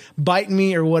punching me, biting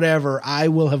me, or whatever. I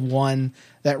will have won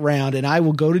that round, and I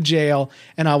will go to jail,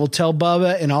 and I will tell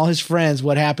Bubba and all his friends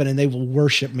what happened, and they will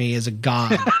worship me as a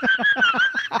god.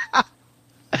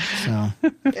 So,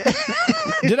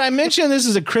 did I mention this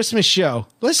is a Christmas show?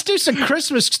 Let's do some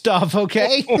Christmas stuff,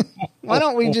 okay? Why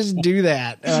don't we just do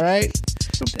that? All right.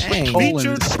 Dang.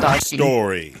 Featured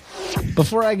story.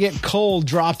 Before I get cold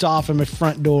dropped off at my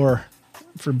front door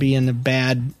for being a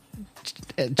bad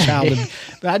child,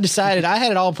 but I decided, I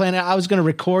had it all planned out. I was going to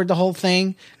record the whole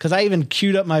thing because I even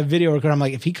queued up my video recorder. I'm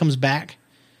like, if he comes back,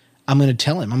 I'm going to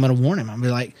tell him. I'm going to warn him. I'm going to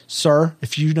be like, sir,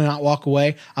 if you do not walk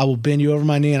away, I will bend you over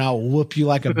my knee and I will whoop you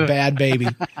like a bad baby.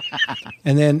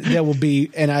 And then there will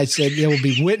be, and I said, there will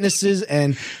be witnesses,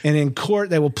 and in court,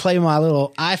 they will play my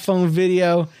little iPhone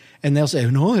video, and they'll say,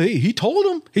 no, he told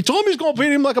him he's going to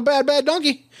beat him like a bad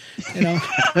donkey.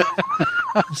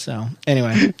 So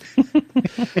anyway,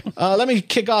 let me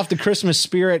kick off the Christmas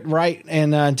spirit, right,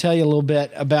 and tell you a little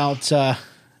bit about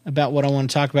what I want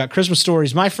to talk about. Christmas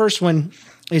stories. My first one,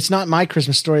 it's not my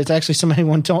Christmas story. It's actually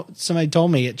somebody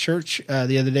told me at church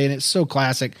the other day, and it's so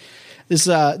classic.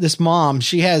 This mom,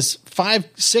 she has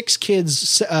 6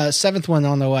 kids, 7th one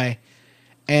on the way.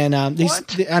 And I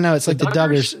know it's like the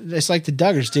Duggars. It's like the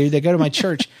Duggars, dude. They go to my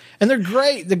church, and they're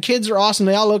great. The kids are awesome.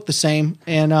 They all look the same,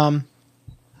 and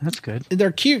that's good.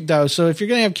 They're cute though. So if you're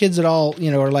gonna have kids at all,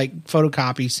 are like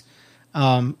photocopies,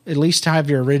 at least have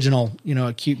your original,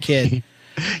 a cute kid.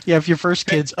 Yeah, if your first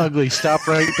kid's ugly, stop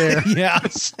right there. Yeah,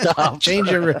 stop. Change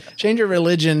your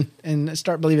religion and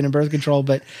start believing in birth control.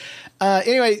 But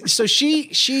anyway, so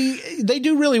they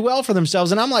do really well for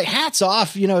themselves, and I'm like, hats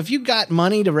off. If you got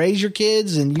money to raise your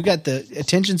kids and you got the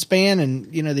attention span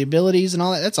and the abilities and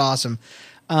all that, that's awesome.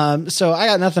 So I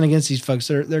got nothing against these folks.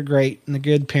 They're great and they're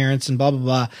good parents and blah blah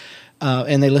blah.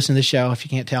 And they listen to the show, if you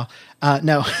can't tell.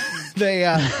 No,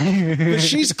 but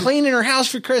she's cleaning her house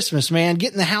for Christmas, man,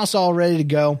 getting the house all ready to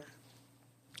go.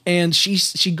 And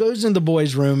she goes in the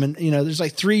boys' room, and there's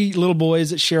like 3 little boys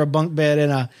that share a bunk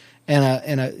bed and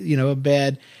a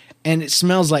bed, and it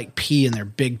smells like pee in there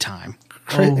big time.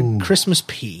 Christmas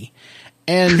pee.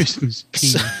 And Christmas pee.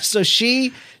 So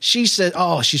she said,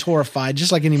 oh, she's horrified,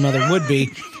 just like any mother would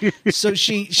be. So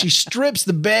she strips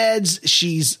the beds.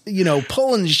 She's,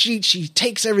 pulling the sheet. She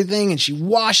takes everything and she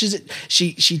washes it.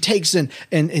 She takes and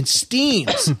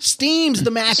steams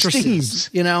the mattresses,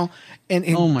 and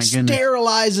oh my goodness,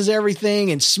 sterilizes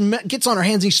everything and gets on her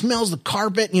hands. And he smells the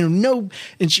carpet, and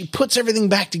she puts everything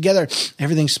back together.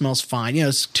 Everything smells fine.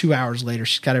 It's 2 hours later.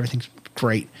 She's got everything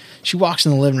great. She walks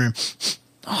in the living room.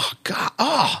 Oh God!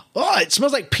 Oh! It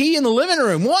smells like pee in the living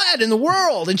room. What in the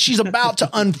world? And she's about to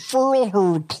unfurl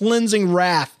her cleansing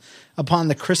wrath upon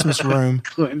the Christmas room.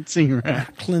 Cleansing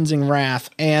wrath,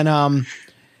 and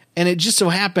it just so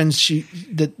happens she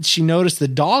noticed the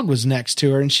dog was next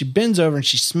to her, and she bends over and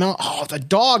she smells. Oh, the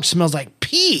dog smells like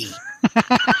pee.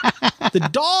 The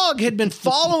dog had been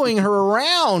following her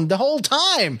around the whole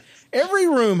time. Every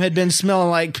room had been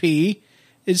smelling like pee.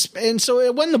 And so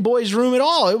it wasn't the boys' room at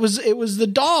all. It was the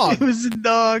dog. It was the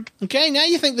dog. Okay, now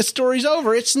you think the story's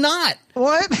over. It's not.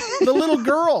 What? The little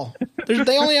girl.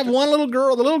 They only have one little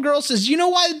girl. The little girl says, "You know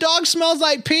why the dog smells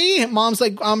like pee?" And Mom's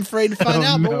like, "I'm afraid to find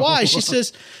out." But why? She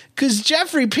says, "Because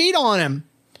Jeffrey peed on him."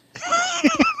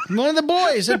 One of the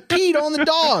boys had peed on the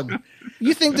dog.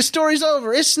 You think the story's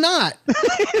over. It's not.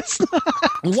 It's not.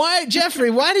 Why, Jeffrey,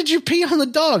 why did you pee on the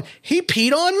dog? He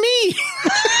peed on me.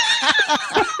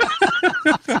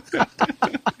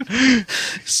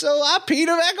 So I peed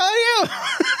back on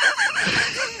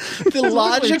you. The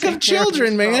logic of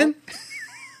children, man.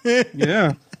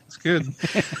 Yeah, it's good.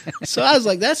 So I was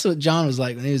like, that's what John was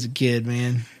like when he was a kid,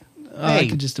 man. I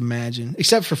could just imagine.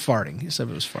 Except for farting.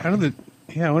 Except it was farting.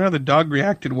 I wonder how the dog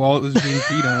reacted while it was being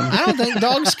peed on. I don't think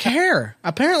dogs care.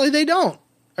 Apparently they don't.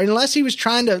 Unless he was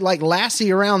trying to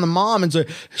lassie around the mom and say,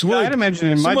 I'd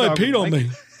imagine my dog peed on me.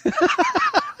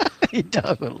 Your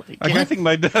dog would lick it. I think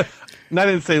my dog, I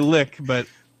didn't say lick, but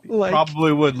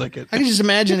probably would lick it. I can just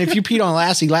imagine if you peed on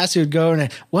Lassie would go and,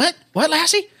 what? What,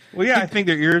 Lassie? Well, yeah, I think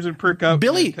their ears would perk up.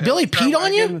 Billy peed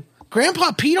on you?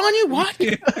 Grandpa peed on you? What?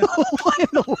 What in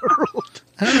the world?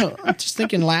 I don't know. I'm just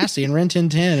thinking Lassie and Rin Tin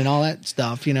Tin and all that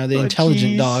stuff. The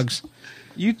intelligent dogs.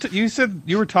 You said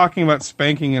you were talking about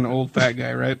spanking an old fat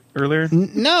guy, right? Earlier?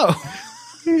 No.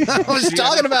 I was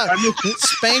talking about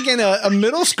spanking a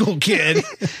middle school kid.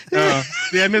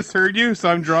 I misheard you, so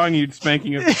I'm drawing you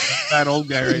spanking a fat old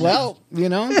guy right now.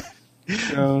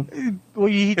 Well,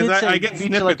 he did say I get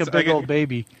beat you like a big old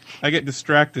baby. I get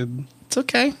distracted. It's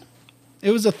okay.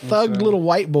 It was a thug little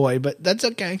white boy, but that's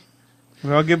okay.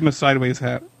 Well, I'll give him a sideways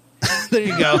hat. There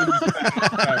you go.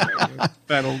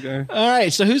 Fat old guy. All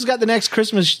right, so who's got the next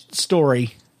Christmas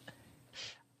story?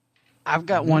 I've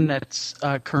got one that's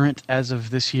current as of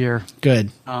this year.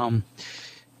 Good.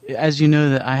 As you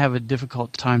know, that I have a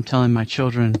difficult time telling my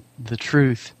children the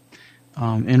truth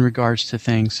in regards to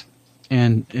things,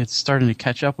 and it's starting to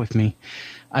catch up with me.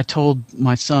 I told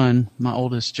my son, my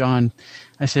oldest, John,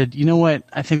 I said, you know what?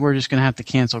 I think we're just going to have to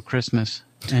cancel Christmas.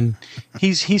 And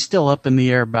he's still up in the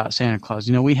air about Santa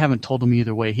Claus. We haven't told him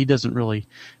either way. He doesn't really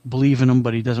believe in him,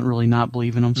 but he doesn't really not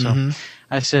believe in him. So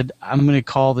I said, I'm going to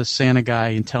call this Santa guy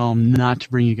and tell him not to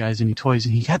bring you guys any toys.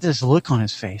 And he got this look on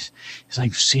his face. He's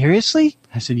like, seriously?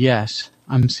 I said, yes,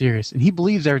 I'm serious. And he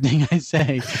believes everything I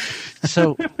say.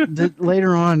 So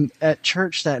later on at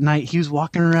church that night, he was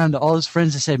walking around to all his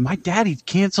friends and said, my daddy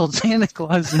canceled Santa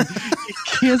Claus and he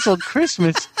canceled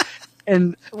Christmas.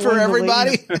 And for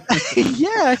everybody?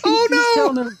 Yeah. Oh,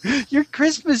 no. Telling him, your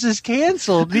Christmas is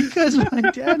canceled because my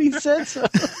daddy said so.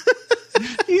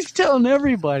 He's telling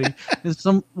everybody.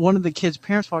 And one of the kids'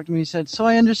 parents walked to me and said, so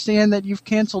I understand that you've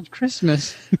canceled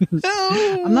Christmas.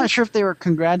 No. I'm not sure if they were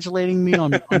congratulating me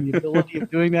on the ability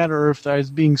of doing that or if I was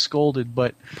being scolded.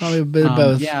 But probably a bit of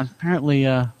both. Yeah, apparently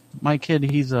my kid,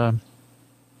 he's a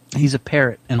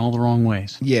parrot in all the wrong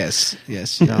ways. Yes.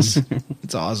 It's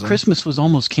awesome. Christmas was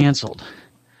almost canceled,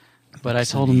 but I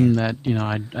told him that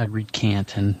I'd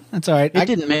recant, and that's all right. It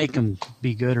didn't make him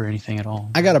be good or anything at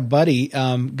all. I got a buddy,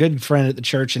 good friend at the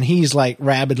church, and he's like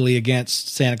rabidly against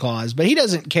Santa Claus, but he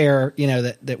doesn't care,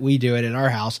 that we do it at our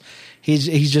house.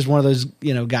 He's just one of those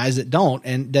guys that don't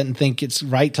and doesn't think it's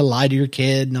right to lie to your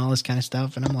kid and all this kind of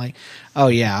stuff. And I'm like, oh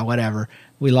yeah, whatever.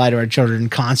 We lie to our children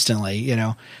constantly,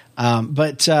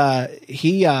 But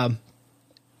he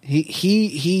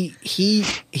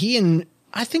and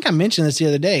I think I mentioned this the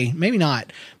other day, maybe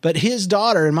not, but his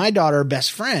daughter and my daughter are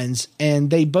best friends, and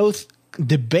they both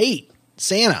debate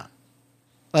Santa.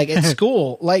 like at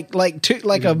school, like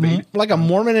a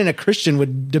Mormon and a Christian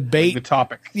would debate the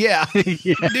topic. Yeah,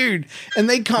 dude, and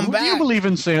they come back. Do you believe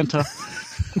in Santa?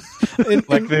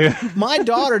 My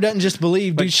daughter doesn't just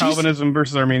believe, dude. Like Calvinism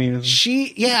versus Arminianism.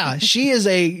 She is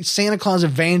a Santa Claus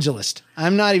evangelist.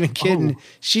 I'm not even kidding.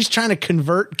 She's trying to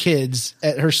convert kids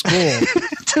at her school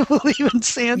to believe in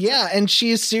Santa. Yeah, and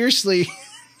she is seriously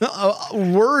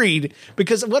worried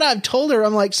because what I've told her,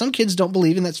 I'm like, some kids don't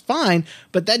believe, and that's fine,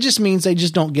 but that just means they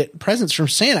just don't get presents from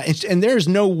Santa. And there's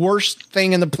no worse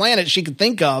thing in the planet she could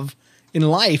think of in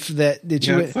life that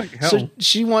you would. Like hell. So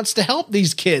she wants to help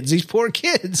these kids, these poor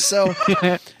kids. So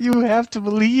you have to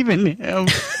believe in him.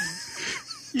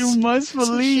 You must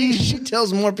believe. She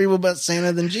tells more people about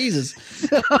Santa than Jesus,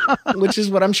 which is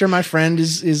what I'm sure my friend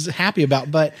is happy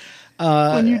about. But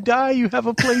when you die, you have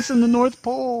a place in the North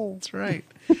Pole. That's right.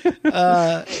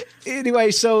 Anyway,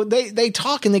 so they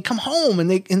talk and they come home and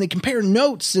they compare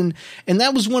notes and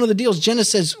that was one of the deals. Jenna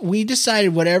says, we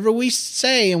decided whatever we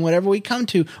say and whatever we come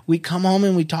to, we come home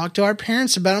and we talk to our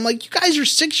parents about it. I'm like, you guys are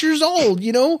 6 years old,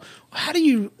 how do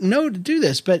you know to do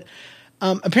this? But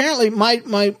apparently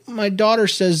my daughter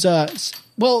says, Esther's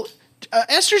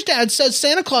dad says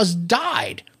Santa Claus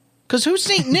died. Because who's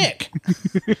St. Nick?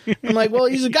 I'm like, well,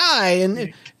 he's a guy,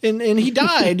 and he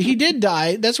died. He did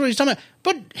die. That's what he's talking about.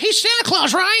 But he's Santa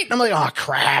Claus, right? I'm like, oh,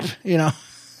 crap.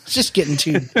 It's just getting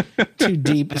too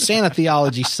deep. Santa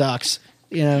theology sucks.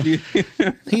 He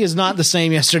is not the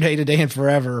same yesterday, today, and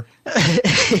forever.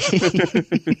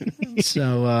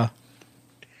 So,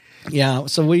 yeah.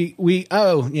 So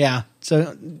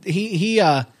So he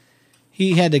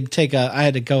had to take I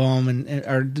had to go home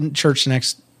or church the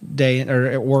next day, or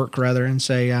at work rather, and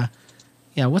say,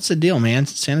 what's the deal, man?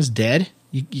 Santa's dead?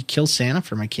 You killed Santa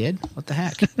for my kid? What the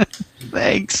heck?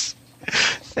 Thanks.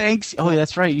 Oh,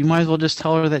 that's right. You might as well just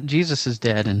tell her that Jesus is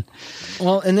dead. And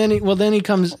then he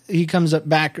comes right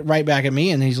back at me,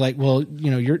 and he's like, well,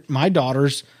 my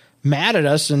daughter's mad at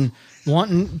us and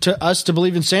wanting us to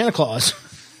believe in Santa Claus.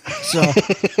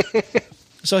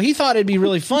 So he thought it'd be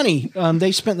really funny.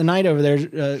 They spent the night over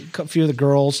there, a few of the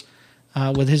girls,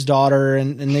 with his daughter,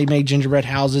 and they made gingerbread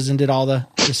houses and did all the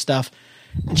stuff.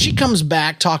 And she comes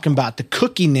back talking about the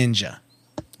Cookie Ninja.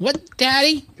 What,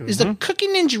 Daddy? Is the Cookie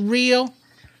Ninja real?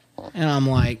 And I'm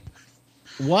like,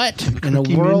 what in the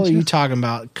world are you talking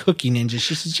about, Cookie Ninja?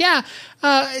 She says, yeah,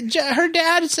 her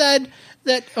dad said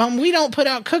that we don't put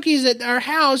out cookies at our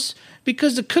house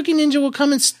because the Cookie Ninja will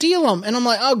come and steal them. And I'm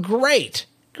like, oh, great.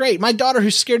 My daughter,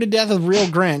 who's scared to death of real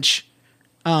Grinch,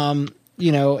 and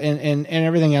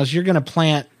everything else, you're going to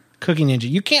plant Cookie Ninja.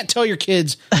 You can't tell your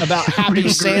kids about Happy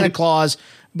Santa Claus,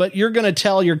 but you're going to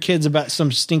tell your kids about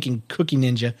some stinking Cookie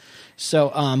Ninja. So,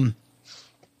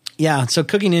 so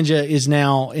Cookie Ninja is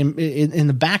now in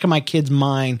the back of my kid's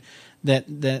mind but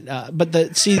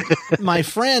my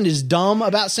friend is dumb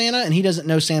about Santa, and he doesn't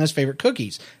know Santa's favorite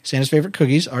cookies. Santa's favorite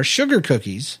cookies are sugar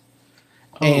cookies.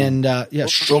 And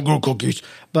sugar cookies,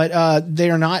 but they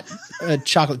are not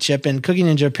chocolate chip. And Cookie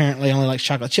Ninja apparently only likes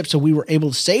chocolate chip. So we were able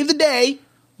to save the day.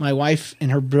 My wife, in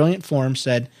her brilliant form,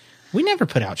 said, "We never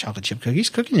put out chocolate chip cookies.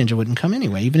 Cookie Ninja wouldn't come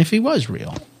anyway, even if he was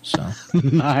real." So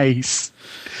nice,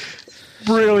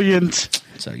 brilliant.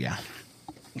 So yeah.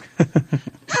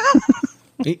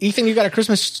 Ethan, you got a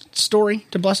Christmas story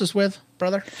to bless us with,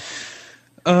 brother?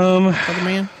 Brother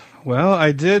man. Well,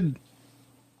 I did.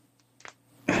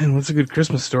 What's a good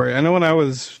Christmas story? I know when I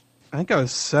think I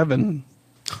was 7.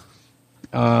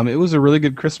 It was a really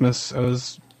good Christmas. I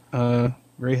was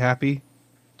very happy.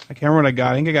 I can't remember what I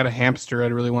got. I think I got a hamster. I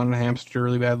really wanted a hamster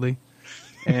really badly.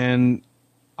 And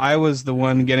I was the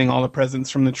one getting all the presents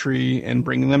from the tree and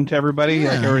bringing them to everybody.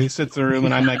 Yeah. Like everybody sits in the room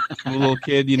and I'm like a little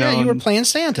kid, Yeah, you were playing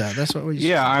Santa. That's what we used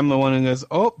to do. I'm the one who goes,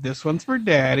 oh, this one's for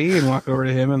Daddy, and walk over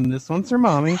to him, and this one's for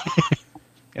Mommy.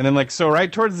 And then,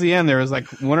 right towards the end, there was,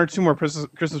 1 or 2 more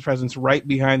Christmas presents right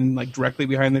behind, directly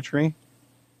behind the tree.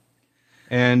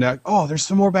 And, there's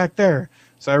some more back there.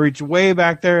 So I reach way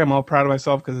back there. I'm all proud of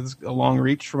myself because it's a long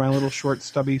reach for my little short,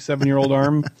 stubby 7-year-old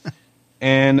arm.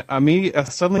 And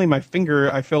suddenly my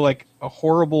finger, I feel like a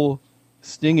horrible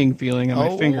stinging feeling on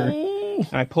my finger. And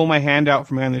I pull my hand out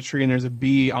from behind the tree, and there's a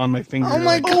bee on my finger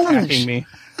attacking me.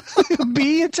 A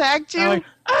bee attacked you? I'm like,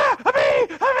 a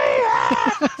bee!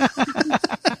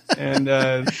 And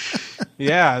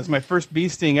it's my first bee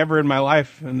sting ever in my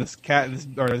life. And this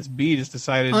bee just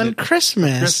decided on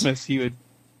Christmas he would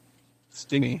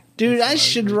sting me. Dude, I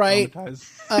should write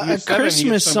a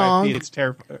Christmas song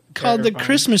called The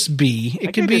Christmas Bee.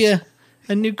 It could be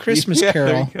a new Christmas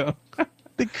carol. There you go.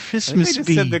 The Christmas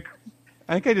Bee.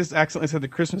 I think I just accidentally said the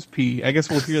Christmas pea. I guess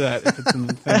we'll hear that if it's in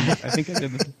the thing. I think I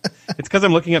did. It's because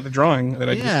I'm looking at the drawing that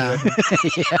I just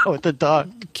did. Yeah, with the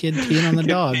dog. Kid peeing on the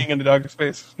dog. Peeing in the dog's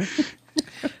face.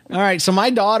 All right, so my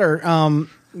daughter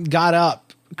got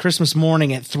up Christmas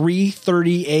morning at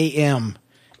 3:30 a.m.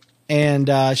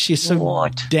 and she's so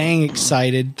dang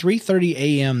excited. 3:30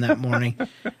 a.m. that morning.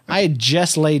 I had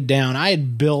just laid down. I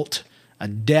had built a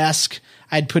desk.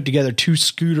 I had put together 2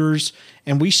 scooters,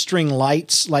 and we string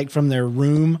lights like from their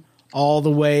room all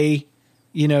the way,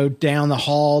 down the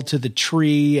hall to the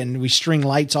tree, and we string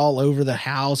lights all over the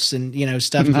house and,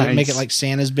 stuff that make it like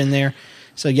Santa's been there.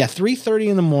 So yeah, 3:30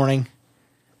 in the morning,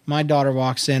 my daughter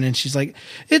walks in and she's like,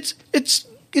 it's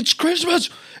Christmas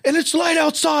and it's light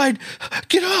outside.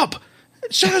 Get up.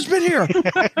 Santa's been here.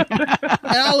 And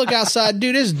I look outside,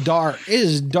 dude, it's dark. It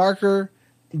is darker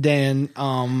than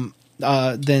John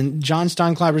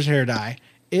Steinklaber's hair dye.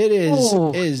 It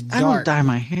is dark. I don't dye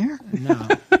my hair. No.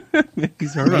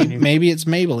 Maybe it's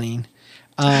Maybelline.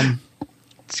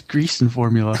 It's greasing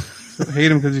formula. I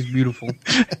hate him because he's beautiful.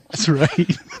 That's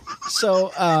right.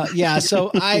 So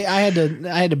so I had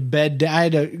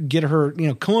to get her,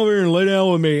 come over here and lay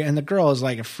down with me. And the girl is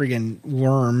like a friggin'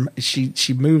 worm.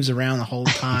 She moves around the whole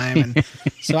time, and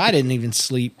so I didn't even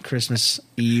sleep Christmas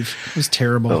Eve. It was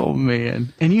terrible. Oh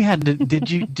man! And you had to?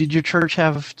 Did your church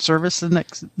have service on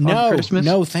Christmas?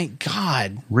 No, thank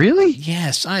God. Really?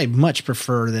 Yes, I much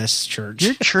prefer this church.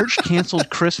 Your church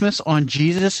canceled Christmas on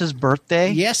Jesus'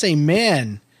 birthday? Yes,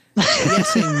 amen.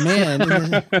 Yes,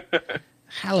 amen.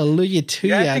 Hallelujah to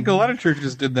you. I think a lot of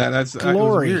churches did that. That's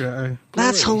glory.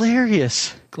 That's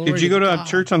hilarious. Glory did you go to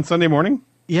church on Sunday morning?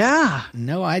 Yeah.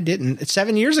 No, I didn't.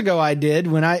 7 years ago I did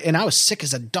and I was sick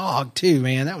as a dog too,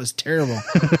 man. That was terrible.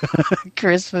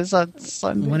 Christmas on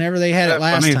Sunday. Whenever they had it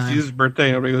last time. It's Jesus'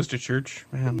 birthday, nobody goes to church.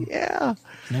 Man. Yeah.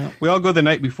 No. We all go the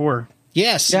night before.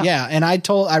 Yes, yeah. And I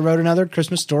wrote another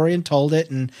Christmas story and told it,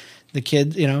 and the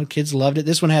kids loved it.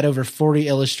 This one had over 40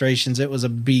 illustrations. It was a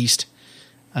beast.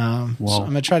 So I'm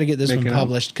going to try to get this one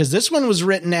published because this one was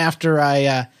written after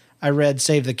I read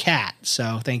Save the Cat.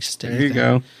 So thanks to there you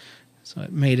go. So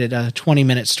it made it a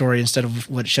 20-minute story instead of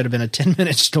what should have been a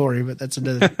 10-minute story, but that's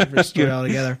another different story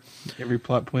altogether. Every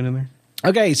plot point in there.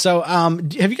 Okay, so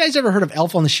have you guys ever heard of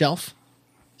Elf on the Shelf?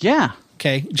 Yeah.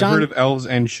 Okay, John. I've heard of elves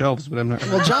and shelves, but I'm not.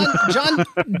 Well, John,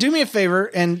 do me a favor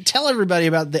and tell everybody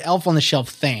about the Elf on the Shelf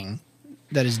thing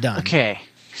that is done. Okay,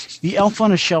 the Elf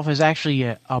on the Shelf is actually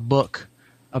a book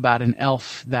about an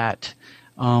elf that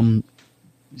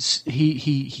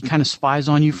he kind of spies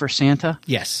on you for Santa.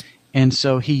 Yes, and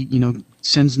so he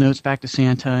sends notes back to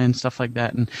Santa and stuff like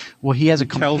that. And he has a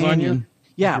companion. Tells on you?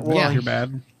 Yeah, if you're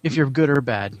bad. If you're good or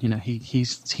bad,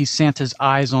 he's Santa's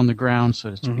eyes on the ground, so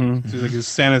to speak. Mm-hmm. So he's like his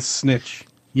Santa's snitch.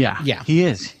 Yeah, he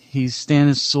is. He's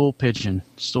Santa's stool pigeon.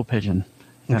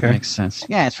 That makes sense.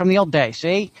 Yeah, it's from the old days.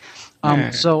 See,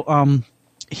 it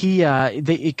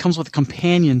comes with a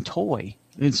companion toy.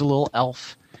 It's a little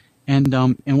elf, and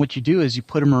what you do is you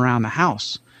put him around the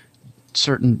house.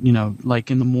 Certain,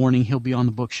 like in the morning he'll be on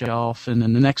the bookshelf, and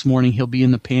then the next morning he'll be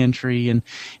in the pantry, and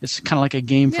it's kind of like a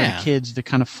game for the kids to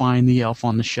kind of find the elf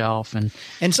on the shelf. And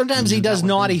sometimes he does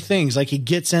naughty things, like he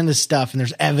gets into stuff, and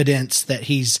there's evidence that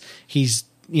he's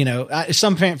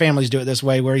some families do it this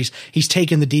way, where he's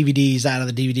taken the DVDs out of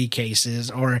the DVD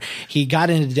cases, or he got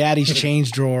into Daddy's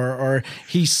change drawer, or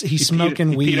he's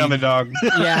smoking weed. He peed on the dog.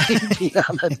 Yeah, he peed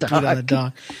on the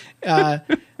dog.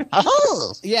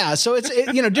 Yeah, so it's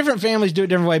different families do it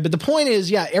different way, but the point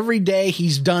is, every day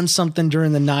he's done something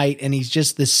during the night, and he's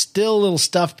just this still little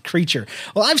stuffed creature.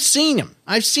 Well, I've seen him,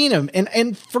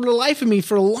 and for the life of me,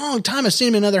 for a long time, I've seen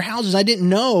him in other houses. I didn't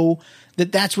know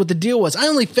that that's what the deal was. I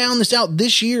only found this out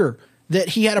this year, that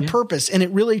he had a purpose, and it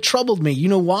really troubled me. You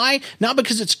know why? Not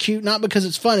because it's cute, not because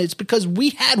it's fun. It's because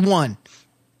we had one,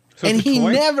 and he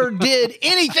never did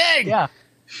anything.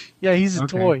 Yeah, he's a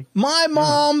toy. My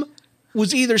mom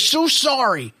was either so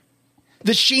sorry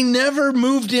that she never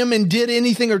moved him and did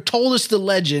anything or told us the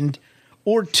legend,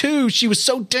 or two, she was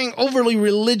so dang overly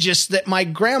religious that my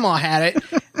grandma had it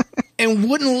and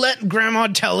wouldn't let grandma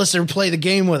tell us or play the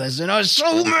game with us. And I was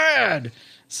so mad.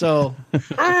 So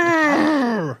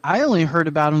I only heard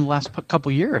about him the last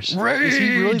couple years. Rage. Is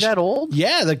he really that old?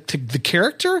 Yeah, the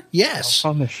character? Yes.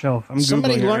 Elf on the Shelf.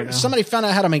 Somebody found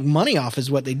out how to make money off is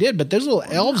what they did, but those little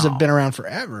elves have been around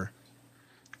forever.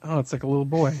 Oh, it's like a little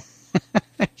boy.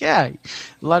 Yeah. A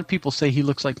lot of people say he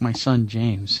looks like my son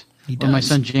James. He does. Or my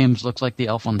son James looks like the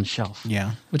elf on the shelf.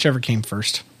 Yeah. Whichever came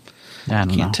first. I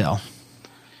Can't tell.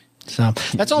 So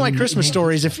that's all my Christmas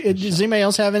stories. Does anybody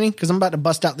else have any? Because I'm about to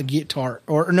bust out the guitar.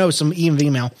 Or no, some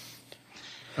EMV mail.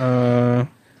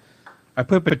 I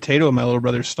put potato in my little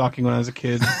brother's stocking when I was a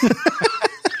kid.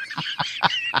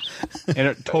 and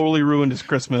it totally ruined his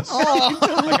Christmas.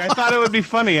 Like, I thought it would be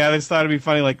funny. I just thought it'd be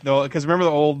funny, like, because remember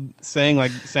the old saying,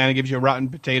 like, Santa gives you a rotten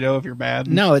potato if you're bad?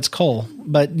 No, it's coal,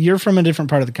 but you're from a different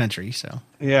part of the country, so.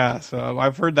 Yeah, so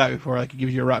I've heard that before, like, he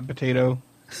gives you a rotten potato.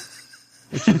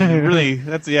 Which is really,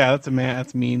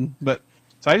 that's mean. But,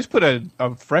 so I just put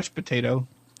a fresh potato.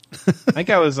 I think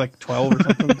I was like 12 or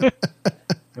something.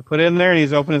 I put it in there, and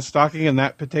he's opening his stocking, and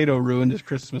that potato ruined his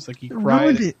Christmas. Like, he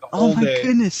cried the whole day. Oh my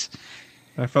goodness!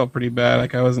 I felt pretty bad.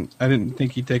 Like, I didn't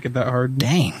think he'd take it that hard.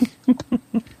 Dang.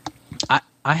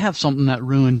 I have something that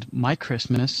ruined my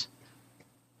Christmas.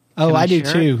 Oh, I do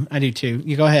too. I do too.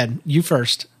 You go ahead. You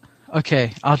first.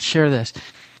 Okay, I'll share this.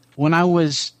 When I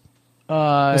was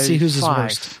let's see who's 5,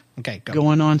 worst. Okay, go.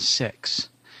 Going on 6,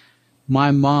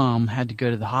 my mom had to go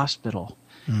to the hospital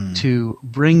to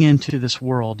bring into this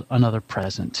world another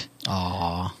present.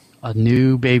 Aww. A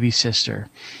new baby sister.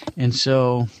 And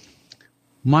so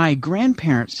my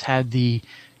grandparents had the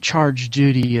charge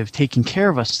duty of taking care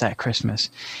of us that Christmas.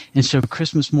 And so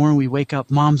Christmas morning we wake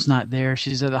up, Mom's not there.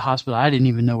 She's at the hospital. I didn't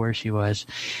even know where she was.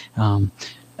 I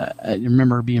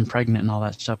remember her being pregnant and all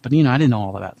that stuff, but I didn't know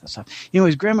all about that stuff.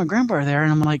 Anyways, Grandma and Grandpa are there,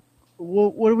 and I'm like,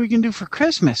 well, what are we going to do for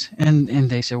Christmas? And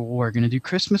they said, well, we're going to do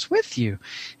Christmas with you.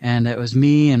 And it was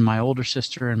me and my older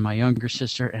sister and my younger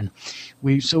sister. And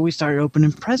we started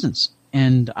opening presents,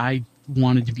 and I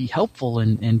wanted to be helpful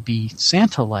and be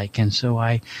Santa-like. And so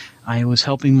I was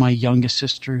helping my youngest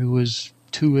sister, who was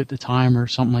 2 at the time or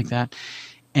something like that,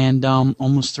 and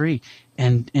almost 3.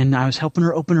 And I was helping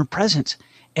her open her presents.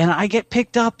 And I get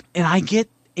picked up, and I get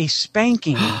a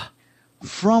spanking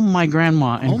from my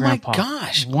grandma and grandpa. Oh, my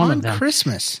gosh. One on of them.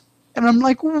 Christmas. And I'm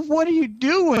like, what are you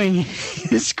doing?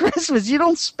 It's Christmas. You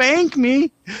don't spank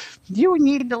me. You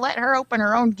needed to let her open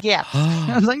her own gift.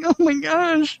 I was like, oh, my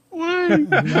gosh. Why?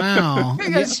 Wow. I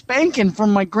got spanking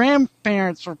from my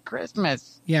grandparents for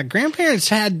Christmas. Yeah, grandparents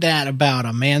had that about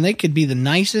them, man. They could be the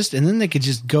nicest, and then they could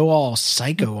just go all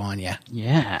psycho on you.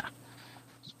 Yeah.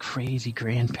 Crazy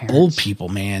grandparents. Old people,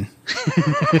 man.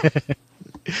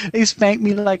 They spanked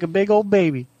me like a big old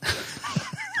baby.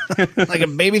 Like a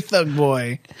baby thug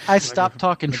boy. I stopped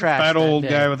talking trash. Fat old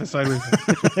guy with a sideways.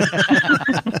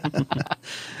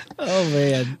 Oh,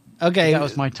 man. Okay. That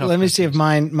was my tough. Let me see if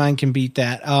mine can beat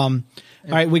that. All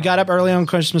right. We got up early on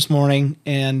Christmas morning,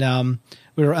 and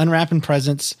we were unwrapping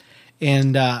presents,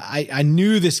 and I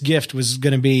knew this gift was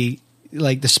going to be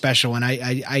like the special one.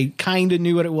 I kind of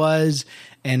knew what it was,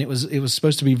 and it was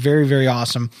supposed to be very, very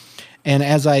awesome. And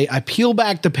as I peel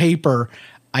back the paper,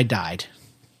 I died.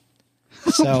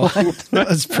 So that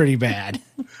was pretty bad.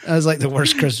 That was like the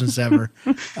worst Christmas ever.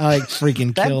 I like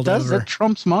freaking killed over. That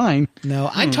trumps mine. No,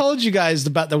 I told you guys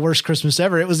about the worst Christmas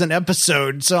ever. It was an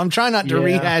episode, so I'm trying not to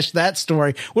rehash that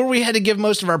story where we had to give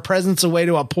most of our presents away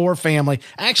to a poor family.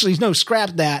 Actually, no,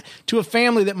 scrap that. To a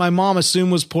family that my mom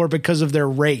assumed was poor because of their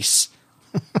race.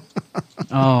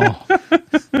 Oh.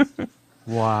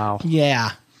 Wow.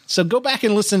 Yeah. So go back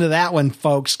and listen to that one,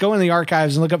 folks. Go in the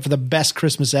archives and look up for the best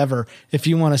Christmas ever if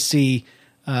you want to see,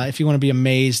 if you want to be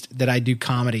amazed that I do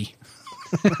comedy.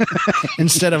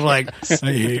 Instead of like,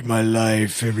 I hate my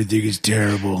life. Everything is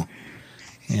terrible.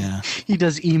 Yeah. He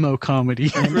does emo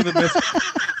comedy.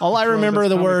 All I remember are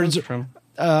the words.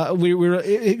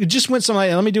 It just went something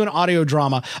like, let me do an audio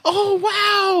drama. Oh,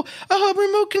 wow. A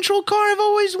remote control car. I've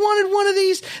always wanted one of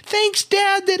these. Thanks,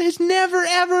 Dad, that has never,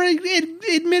 ever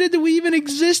admitted that we even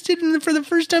existed. And for the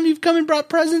first time, you've come and brought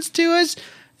presents to us.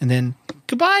 And then,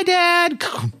 goodbye, Dad.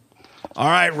 All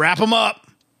right, wrap them up.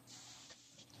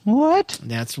 What?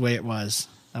 That's the way it was.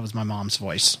 That was my mom's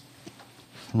voice.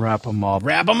 Wrap them up.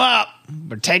 Wrap them up.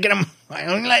 We're taking them. I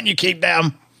ain't letting you keep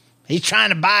them. He's trying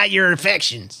to buy your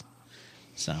affections.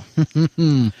 So,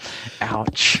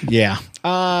 ouch. Yeah.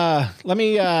 Let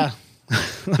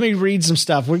me read some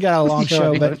stuff. We got a long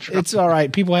show, but it's all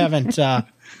right. People haven't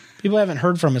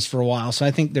heard from us for a while, so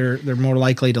I think they're more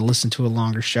likely to listen to a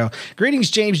longer show.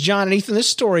 Greetings, James, John, and Ethan. This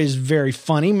story is very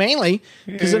funny, mainly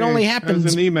because it only happened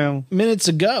minutes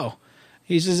ago.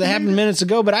 He says it happened minutes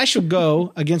ago, but I shall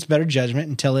go against better judgment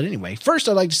and tell it anyway. First,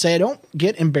 I'd like to say I don't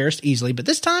get embarrassed easily, but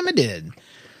this time I did.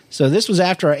 So this was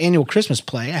after our annual Christmas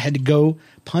play. I had to go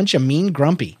punch a mean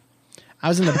grumpy. I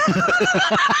was in the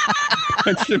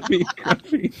punch a mean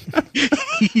grumpy.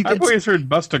 I've always heard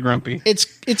bust a grumpy.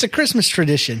 It's a Christmas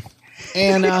tradition.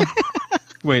 And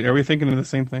wait, are we thinking of the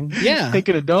same thing? Yeah,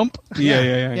 thinking a dump.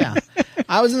 Yeah.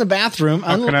 I was in the bathroom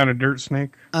knocking out a dirt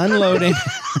snake, unloading.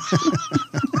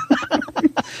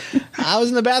 I was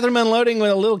in the bathroom unloading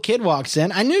when a little kid walks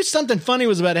in. I knew something funny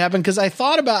was about to happen because I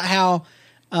thought about how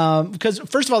Because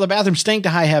first of all, the bathroom stank to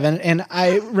high heaven, and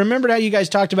I remembered how you guys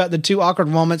talked about the 2 awkward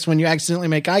moments when you accidentally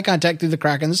make eye contact through the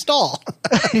crack in the stall.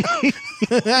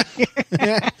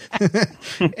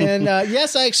 And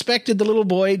yes, I expected the little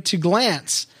boy to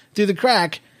glance through the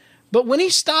crack, but when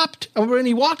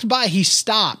he walked by, he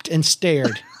stopped and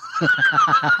stared.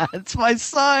 It's my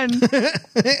son.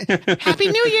 Happy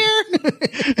New Year!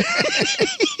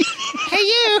 Hey,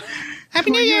 you!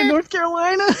 Happy New Year, North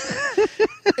Carolina.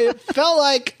 It felt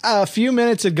like a few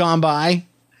minutes had gone by,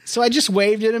 so I just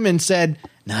waved at him and said,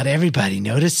 "Not everybody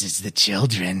notices the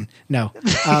children." No. But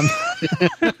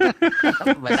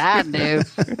I do.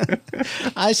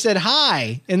 I said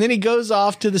hi, and then he goes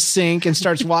off to the sink and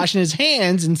starts washing his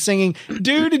hands and singing,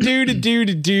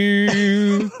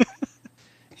 "Do-do-do-do-do-do."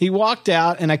 He walked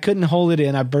out, and I couldn't hold it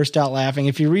in. I burst out laughing.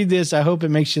 If you read this, I hope it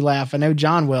makes you laugh. I know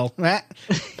John will.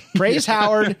 Praise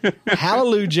Howard.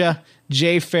 Hallelujah.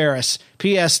 Jay Ferris.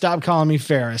 P.S. Stop calling me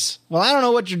Ferris. Well, I don't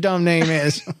know what your dumb name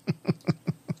is.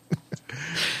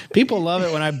 People love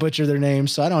it when I butcher their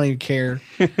names, so I don't even care.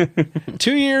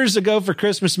 2 years ago for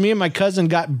Christmas, me and my cousin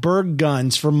got Berg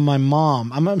guns from my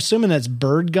mom. I'm assuming that's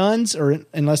bird guns, or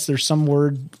unless there's some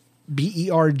word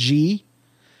B-E-R-G.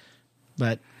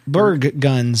 But Berg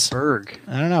guns. Berg.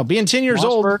 I don't know. Being 10 years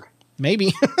Mossberg? old.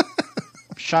 Maybe.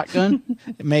 Shotgun?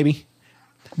 Maybe.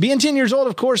 Being 10 years old,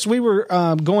 of course, we were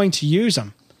going to use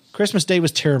them. Christmas Day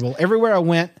was terrible. Everywhere I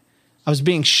went, I was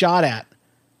being shot at.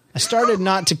 I started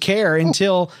not to care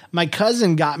until my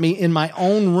cousin got me in my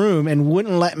own room and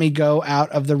wouldn't let me go out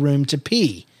of the room to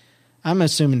pee. I'm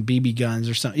assuming BB guns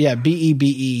or something. Yeah,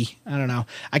 B-E-B-E. I don't know.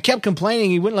 I kept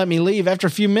complaining he wouldn't let me leave. After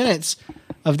a few minutes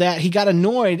of that, he got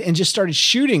annoyed and just started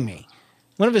shooting me.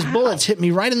 One of his bullets hit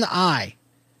me right in the eye.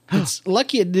 It's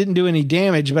lucky it didn't do any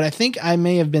damage, but I think I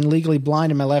may have been legally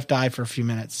blind in my left eye for a few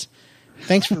minutes.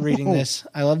 Thanks for reading this.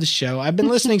 I love the show. I've been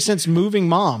listening since Moving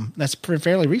Mom. That's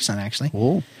fairly recent, actually.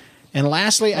 Oh. And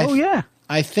lastly, yeah.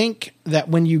 I think that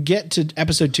when you get to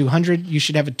episode 200, you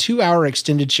should have a 2-hour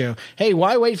extended show. Hey,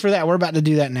 why wait for that? We're about to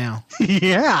do that now.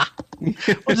 Yeah.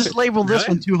 We'll just label this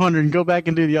one 200 and go back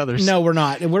and do the others. No, we're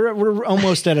not. We're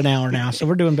almost at an hour now, so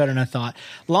we're doing better than I thought.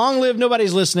 Long live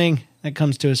Nobody's Listening. That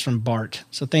comes to us from Bart.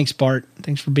 So thanks, Bart.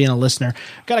 Thanks for being a listener.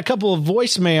 Got a couple of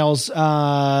voicemails.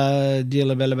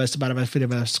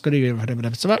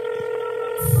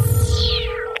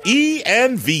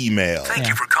 E&V mail. Thank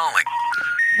you for calling.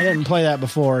 I didn't play that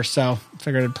before, so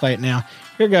figured I'd play it now.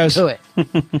 Here goes. Do it.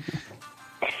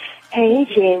 Hey,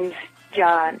 James,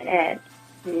 John, and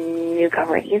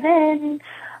newcomer Ethan.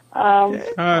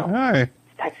 Hi.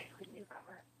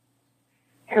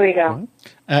 Here we go.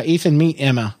 Ethan, meet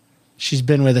Emma. She's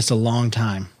been with us a long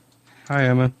time. Hi,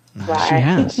 Emma. Why? She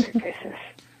has. Christmas.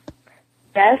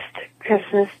 Best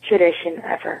Christmas tradition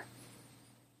ever.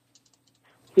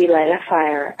 We light a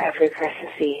fire every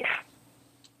Christmas Eve.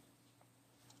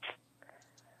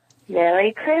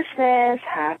 Merry Christmas.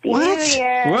 Happy New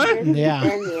Year. What? Yeah.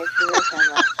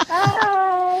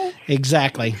 Bye.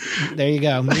 Exactly. There you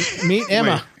go. Meet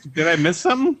Emma. Wait, did I miss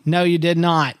something? No, you did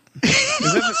not.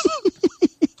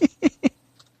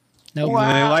 No. Do they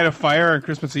light a fire on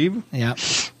Christmas Eve? Yeah.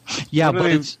 Yeah, What but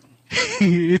do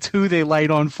it's who they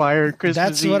light on fire at Christmas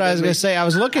That's Eve. what I was going to say. I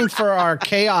was looking for our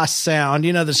chaos sound,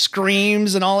 the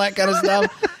screams and all that kind of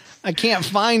stuff. I can't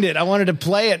find it. I wanted to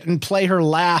play it and play her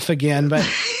laugh again, but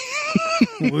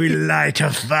we light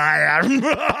a fire.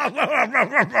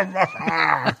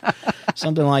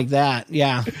 Something like that.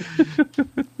 Yeah.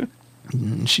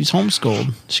 She's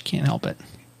homeschooled. She can't help it.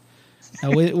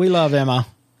 We love Emma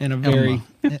in a very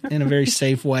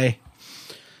safe way.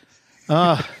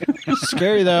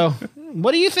 Scary though.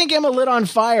 What do you think Emma lit on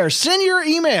fire? Send your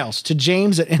emails to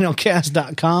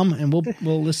james@nlcast.com and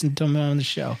we'll listen to them on the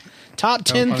show. Top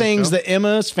 10 things that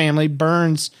Emma's family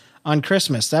burns on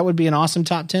Christmas. That would be an awesome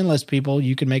top 10 list, people.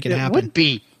 You could make it happen. It would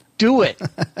be. Do it.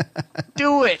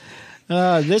 Do it.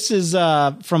 This is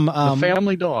from the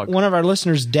family dog. One of our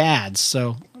listeners' dads.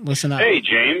 So listen up. Hey,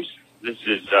 James. This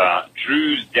is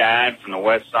Drew's dad from the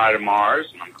west side of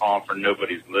Mars, and I'm calling for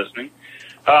Nobody's Listening.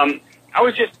 I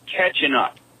was just catching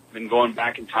up. Been going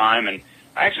back in time, and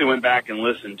I actually went back and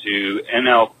listened to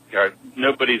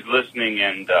Nobody's Listening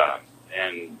and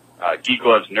Geek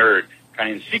Loves Nerd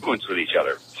kind of in sequence with each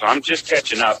other. So I'm just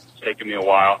catching up. It's taken me a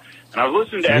while. And I was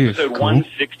listening to episode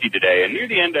 160 today, and near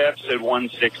the end of episode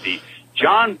 160,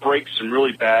 John breaks some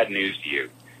really bad news to you.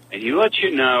 And he lets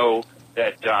you know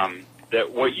that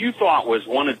that what you thought was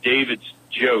one of David's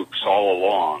jokes all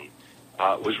along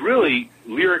was really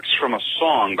lyrics from a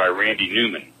song by Randy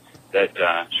Newman that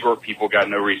Short People Got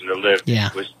No Reason to Live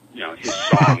was his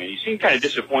song. And you seem kind of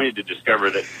disappointed to discover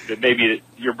that maybe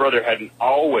your brother hadn't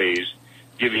always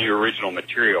giving you original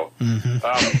material. Mm-hmm.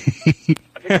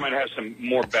 I think I might have some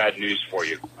more bad news for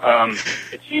you.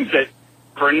 It seems that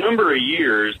for a number of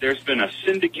years, there's been a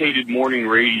syndicated morning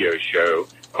radio show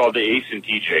called the Ace and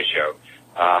TJ Show.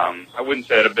 I wouldn't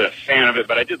say I've been a fan of it,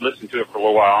 but I did listen to it for a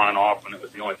little while on and off when it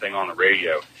was the only thing on the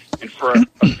radio. And for a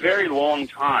very long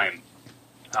time,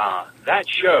 that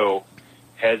show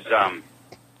has,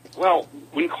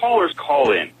 when callers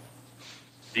call in,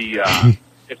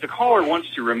 if the caller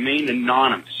wants to remain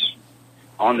anonymous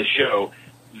on the show,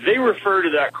 they refer to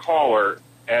that caller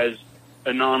as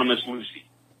Anonymous Lucy.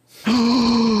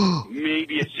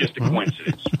 Maybe it's just a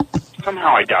coincidence.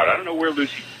 Somehow I doubt it. I don't know where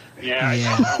Lucy... Yeah.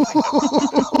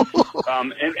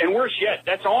 And worse yet,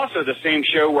 that's also the same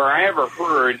show where I ever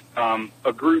heard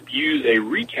a group use a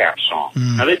recap song.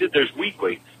 Now, they did theirs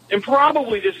weekly. And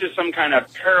probably this is some kind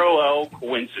of parallel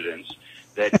coincidence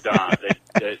that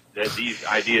that these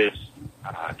ideas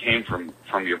came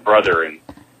from your brother and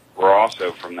were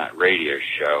also from that radio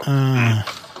show.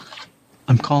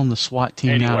 I'm calling the SWAT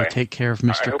team now to take care of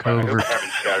Mr. Covert. I hope I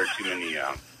haven't shattered too many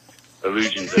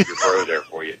illusions of your bro there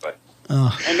for you, but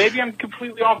and maybe I'm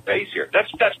completely off base here.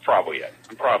 That's probably it.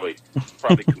 I'm probably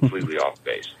completely off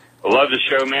base. I love the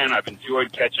show, man. I've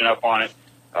enjoyed catching up on it.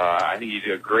 I think you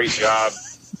do a great job,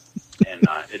 and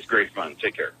it's great fun.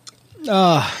 Take care.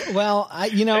 Well,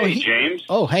 hey, James.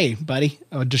 Oh, hey, buddy,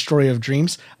 a destroyer of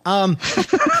dreams.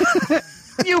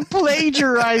 You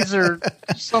plagiarizer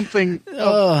something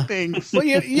things.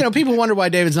 Well, people wonder why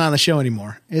David's not on the show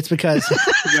anymore. It's because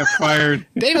he got fired.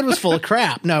 David was full of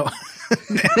crap. No.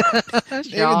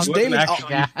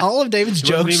 All of David's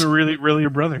jokes wasn't even really your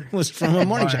brother. Was from a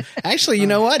morning show. Actually, you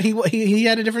know what? He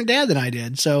had a different dad than I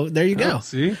did. So there you go.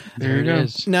 See, there you go.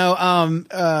 No,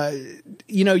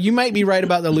 you might be right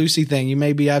about the Lucy thing. You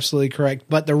may be absolutely correct,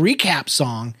 but the recap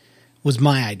song was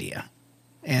my idea,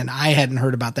 and I hadn't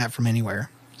heard about that from anywhere.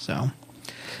 So,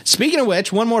 speaking of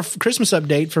which, one more Christmas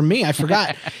update from me. I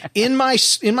forgot in my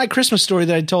Christmas story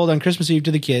that I told on Christmas Eve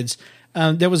to the kids.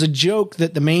 There was a joke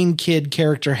that the main kid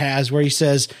character has where he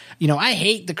says, I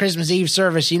hate the Christmas Eve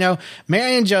service.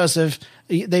 Mary and Joseph,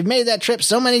 they've made that trip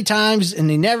so many times and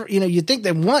they never, you'd think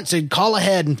that once they'd call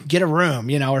ahead and get a room,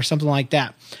 or something like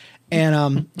that.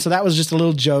 And so that was just a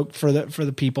little joke for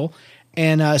the people.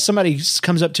 And somebody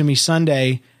comes up to me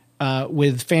Sunday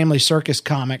with Family Circus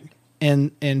comic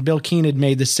and Bill Keane had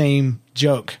made the same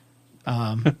joke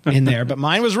in there, but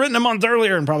mine was written a month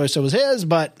earlier and probably so was his,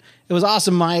 but it was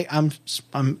awesome. I'm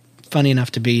funny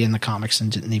enough to be in the comics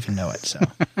and didn't even know it. So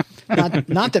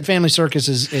not that Family Circus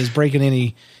is breaking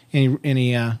any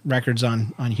records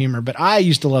on humor, but I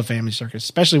used to love Family Circus,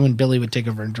 especially when Billy would take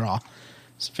over and draw.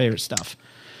 It's favorite stuff.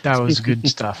 That was good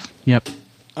stuff. Yep.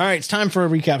 All right, it's time for a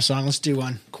recap song. Let's do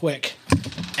one quick.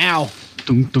 Ow.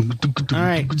 All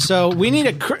right, so we need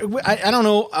I don't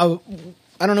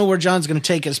know where John's going to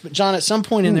take us, but John, at some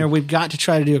point in there, we've got to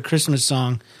try to do a Christmas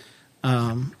song.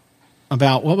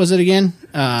 About what was it again?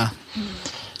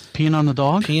 Peeing on the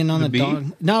dog? Peeing on the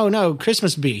dog. No,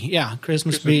 Christmas Bee. Yeah,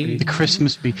 Christmas Bee. The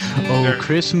Christmas Bee. Oh,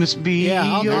 Christmas Bee. Yeah,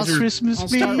 I'll Christmas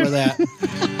Bee. Start with that.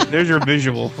 There's your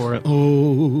visual for it.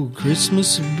 Oh,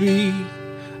 Christmas Bee.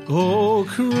 Oh,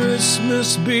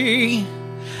 Christmas Bee.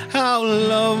 How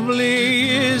lovely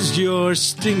is your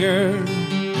stinger.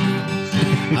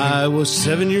 I was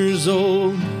 7 years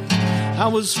old. I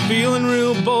was feeling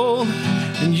real bold,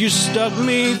 and you stuck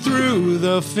me through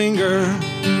the finger.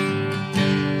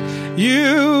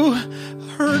 You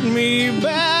hurt me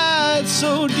bad,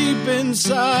 so deep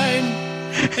inside,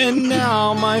 and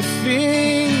now my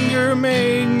finger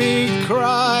made me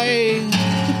cry.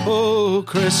 Oh,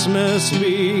 Christmas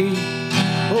Bee,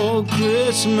 oh,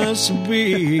 Christmas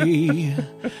Bee,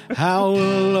 how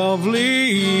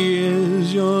lovely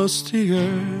is your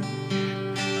stinger.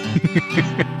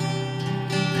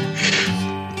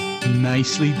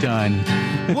 Nicely done.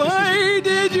 Why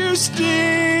did you sting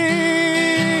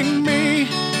me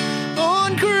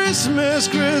on Christmas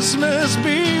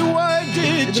Bee? Why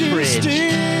did you sting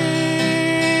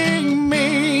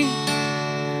me?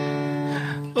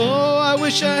 Oh, I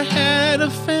wish I had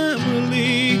a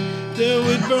family that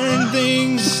would burn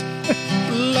things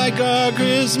like our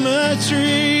Christmas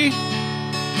tree,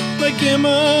 like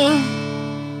Emma.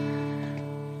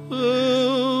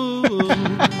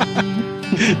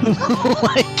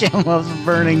 Like Emma's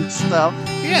burning stuff.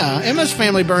 Yeah, Emma's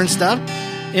family burns stuff.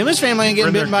 Emma's family ain't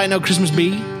getting bitten by no Christmas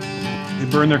bee. They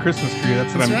burn their Christmas tree.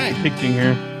 That's what I'm depicting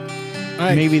here. All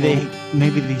right, maybe they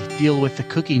deal with the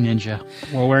cookie ninja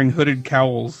while wearing hooded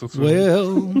cowls.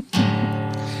 Well,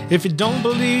 if you don't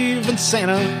believe in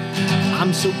Santa,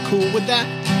 I'm so cool with that.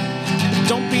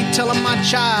 Don't be telling my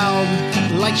child,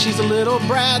 like she's a little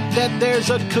brat, that there's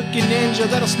a cookie ninja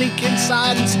that'll sneak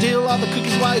inside and steal all the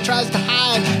cookies while he tries to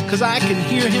hide. 'Cause I can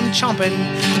hear him chomping,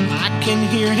 I can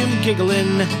hear him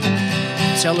giggling.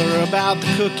 Tell her about the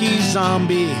cookie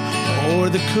zombie or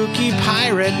the cookie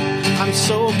pirate. I'm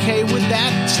so okay with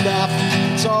that stuff,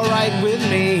 it's alright with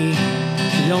me.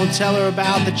 Don't tell her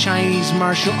about the Chinese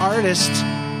martial artist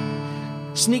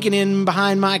sneaking in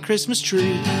behind my Christmas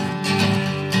tree.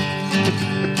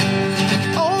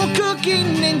 Oh, cookie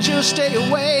ninja, stay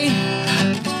away.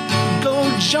 Go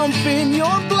jump in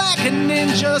your black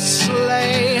ninja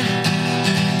sleigh.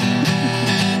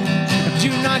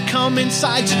 Do not come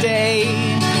inside today,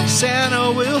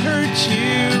 Santa will hurt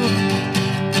you,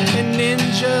 and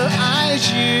ninja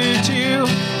eyes you too.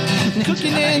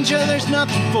 Cookie ninja, there's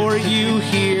nothing for you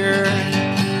here,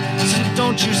 so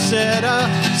don't you shed a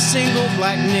single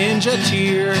black ninja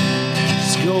tear.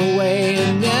 Just go away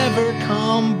and never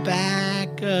come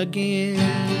back again.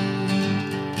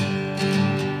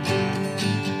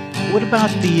 What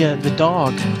about the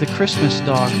dog, the Christmas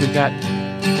dog who got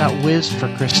whizzed for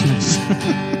Christmas?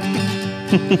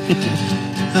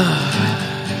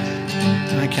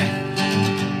 Okay.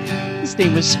 His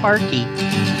name was Sparky.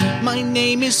 My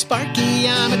name is Sparky,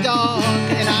 I'm a dog,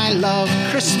 and I love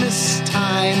Christmas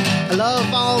time. I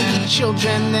love all the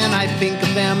children, and I think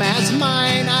of them as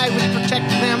mine. I would protect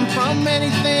them from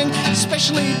anything,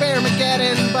 especially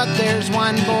Bearmageddon. But there's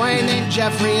one boy named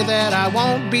Jeffrey that I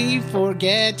won't be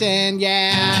forgetting,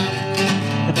 yeah.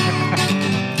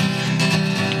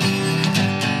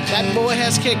 That boy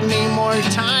has kicked me more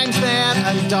times than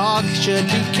a dog should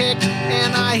be kicked,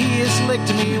 and he has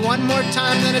licked me one more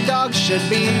time than a dog should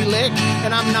be licked.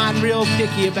 And I'm not real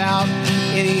picky about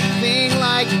anything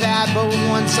like that, but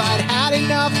once I'd had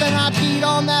enough and I peed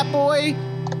on that boy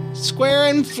square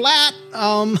and flat.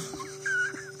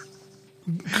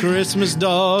 Christmas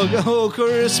dog, oh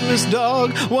Christmas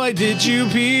dog, why did you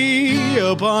pee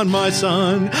upon my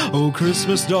son? Oh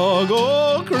Christmas dog,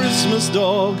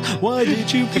 why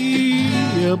did you pee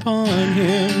upon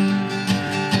him?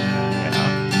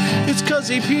 It's 'cause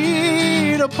he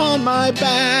peed upon my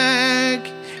back.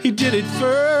 He did it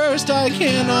first, I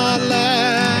cannot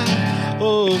laugh.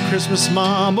 Oh Christmas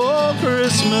mom,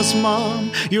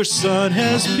 your son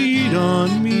has peed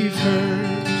on me first.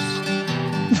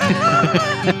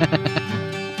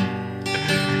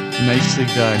 Nicely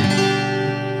done.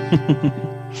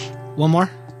 One more?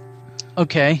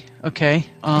 Okay.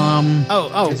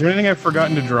 Oh. Is there anything I've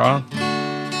forgotten to draw?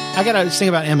 I gotta sing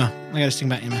about Emma. Sing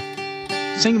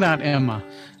about Emma.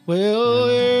 Well,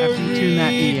 After you tune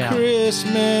that E out.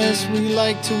 Christmas we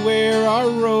like to wear our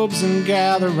robes and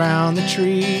gather round the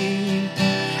tree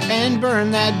and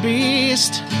burn that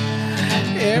beast.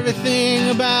 Everything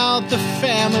about the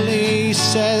family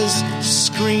says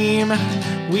scream.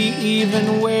 We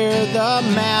even wear the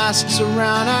masks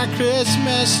around our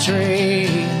Christmas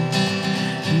tree.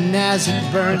 And as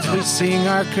it burns, we sing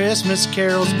our Christmas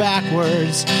carols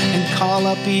backwards and call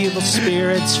up evil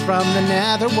spirits from the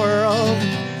netherworld.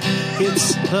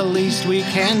 It's the least we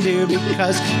can do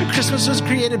because Christmas was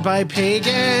created by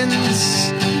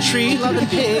pagans, tree-loving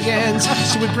pagans.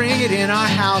 So we bring it in our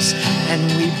house and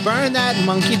we burn that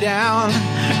monkey down.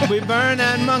 We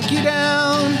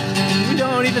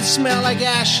don't even smell like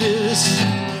ashes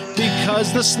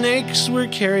because the snakes we're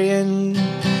carrying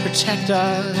protect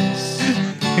us.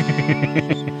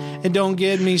 And don't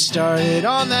get me started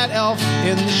on that elf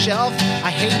in the shelf.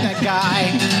 I hate that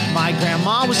guy. My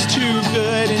grandma was too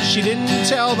good and she didn't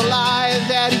tell the lie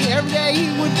that every day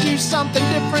he would do something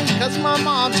different because my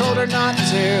mom told her not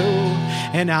to.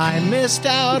 And I missed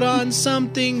out on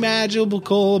something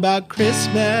magical about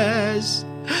Christmas.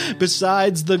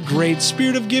 Besides the great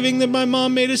spirit of giving that my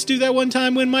mom made us do that one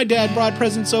time when my dad brought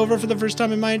presents over for the first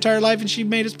time in my entire life, and she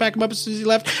made us pack them up as soon as he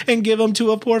left and give them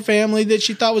to a poor family that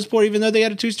she thought was poor, even though they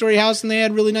had a 2-story house and they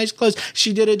had really nice clothes.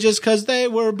 She did it just because they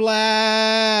were black.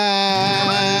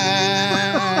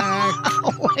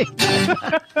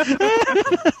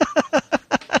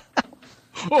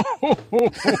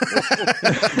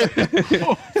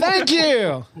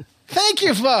 Thank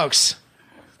you, folks.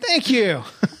 Thank you.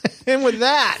 And with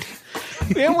that,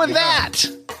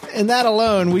 and that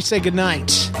alone, we say goodnight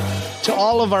to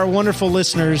all of our wonderful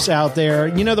listeners out there.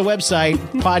 You know the website,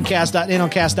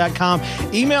 podcast.nlcast.com.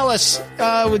 Email us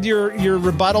with your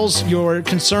rebuttals, your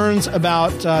concerns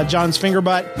about John's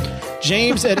fingerbutt.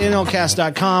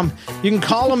 James@nlcast.com. You can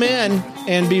call them in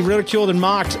and be ridiculed and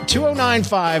mocked.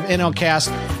 2095-NLCast.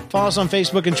 Follow us on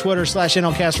Facebook and Twitter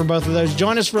 /NLCast for both of those.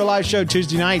 Join us for a live show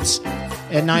Tuesday nights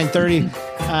at 9:30.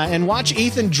 And watch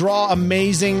Ethan draw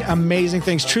amazing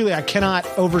things. Truly, I cannot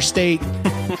overstate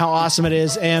how awesome it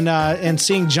is, and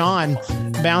seeing John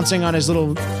bouncing on his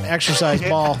little exercise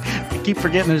ball. I keep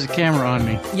forgetting there's a camera on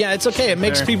me. Yeah, it's okay. It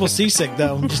makes people seasick,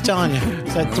 though. I'm just telling you.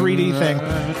 It's that 3D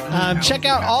thing. Check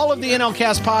out all of the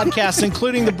NLCast podcasts,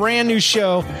 including the brand new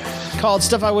show called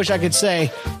Stuff I Wish I Could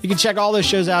Say. You can check all those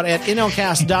shows out at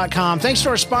nlcast.com. Thanks to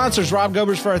our sponsors, Rob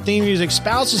Gobers for our theme music,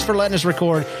 Spouses for letting us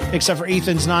record, except for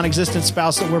Ethan's non-existent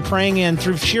spouse that we're praying in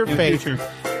through sheer faith,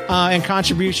 and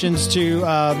contributions to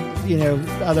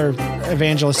other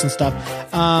evangelists and stuff.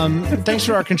 Thanks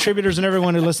to our contributors and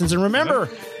everyone who listens. And remember,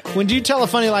 when you tell a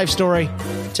funny life story,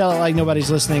 tell it like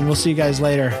nobody's listening. We'll see you guys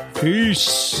later.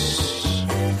 Peace.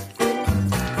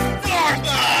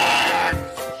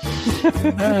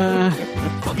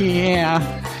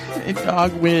 Yeah.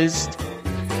 Dog whizzed.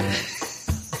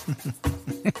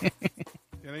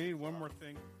 I need one more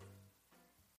thing.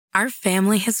 Our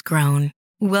family has grown.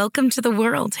 Welcome to the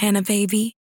world, Hannah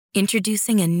baby.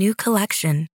 Introducing a new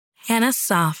collection, Hannah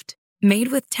Soft,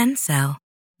 made with Tencel.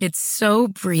 It's so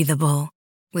breathable,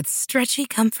 with stretchy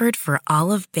comfort for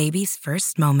all of baby's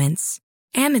first moments.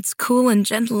 And it's cool and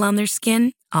gentle on their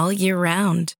skin all year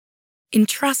round.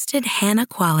 Entrusted Hannah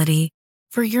quality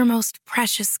for your most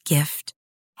precious gift.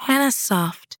 Hannah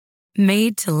Soft,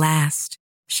 made to last.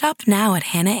 Shop now at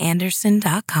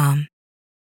hannahanderson.com.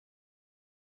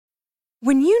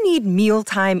 When you need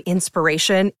mealtime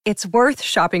inspiration, it's worth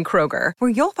shopping Kroger, where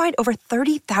you'll find over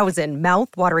 30,000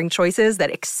 mouth-watering choices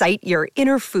that excite your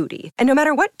inner foodie. And no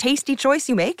matter what tasty choice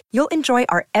you make, you'll enjoy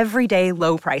our everyday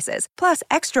low prices, plus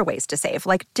extra ways to save,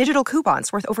 like digital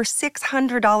coupons worth over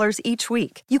 $600 each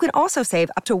week. You can also save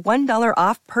up to $1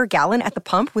 off per gallon at the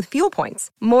pump with fuel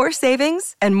points. More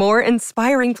savings and more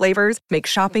inspiring flavors make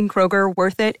shopping Kroger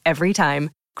worth it every time.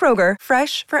 Kroger,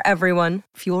 fresh for everyone.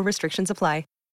 Fuel restrictions apply.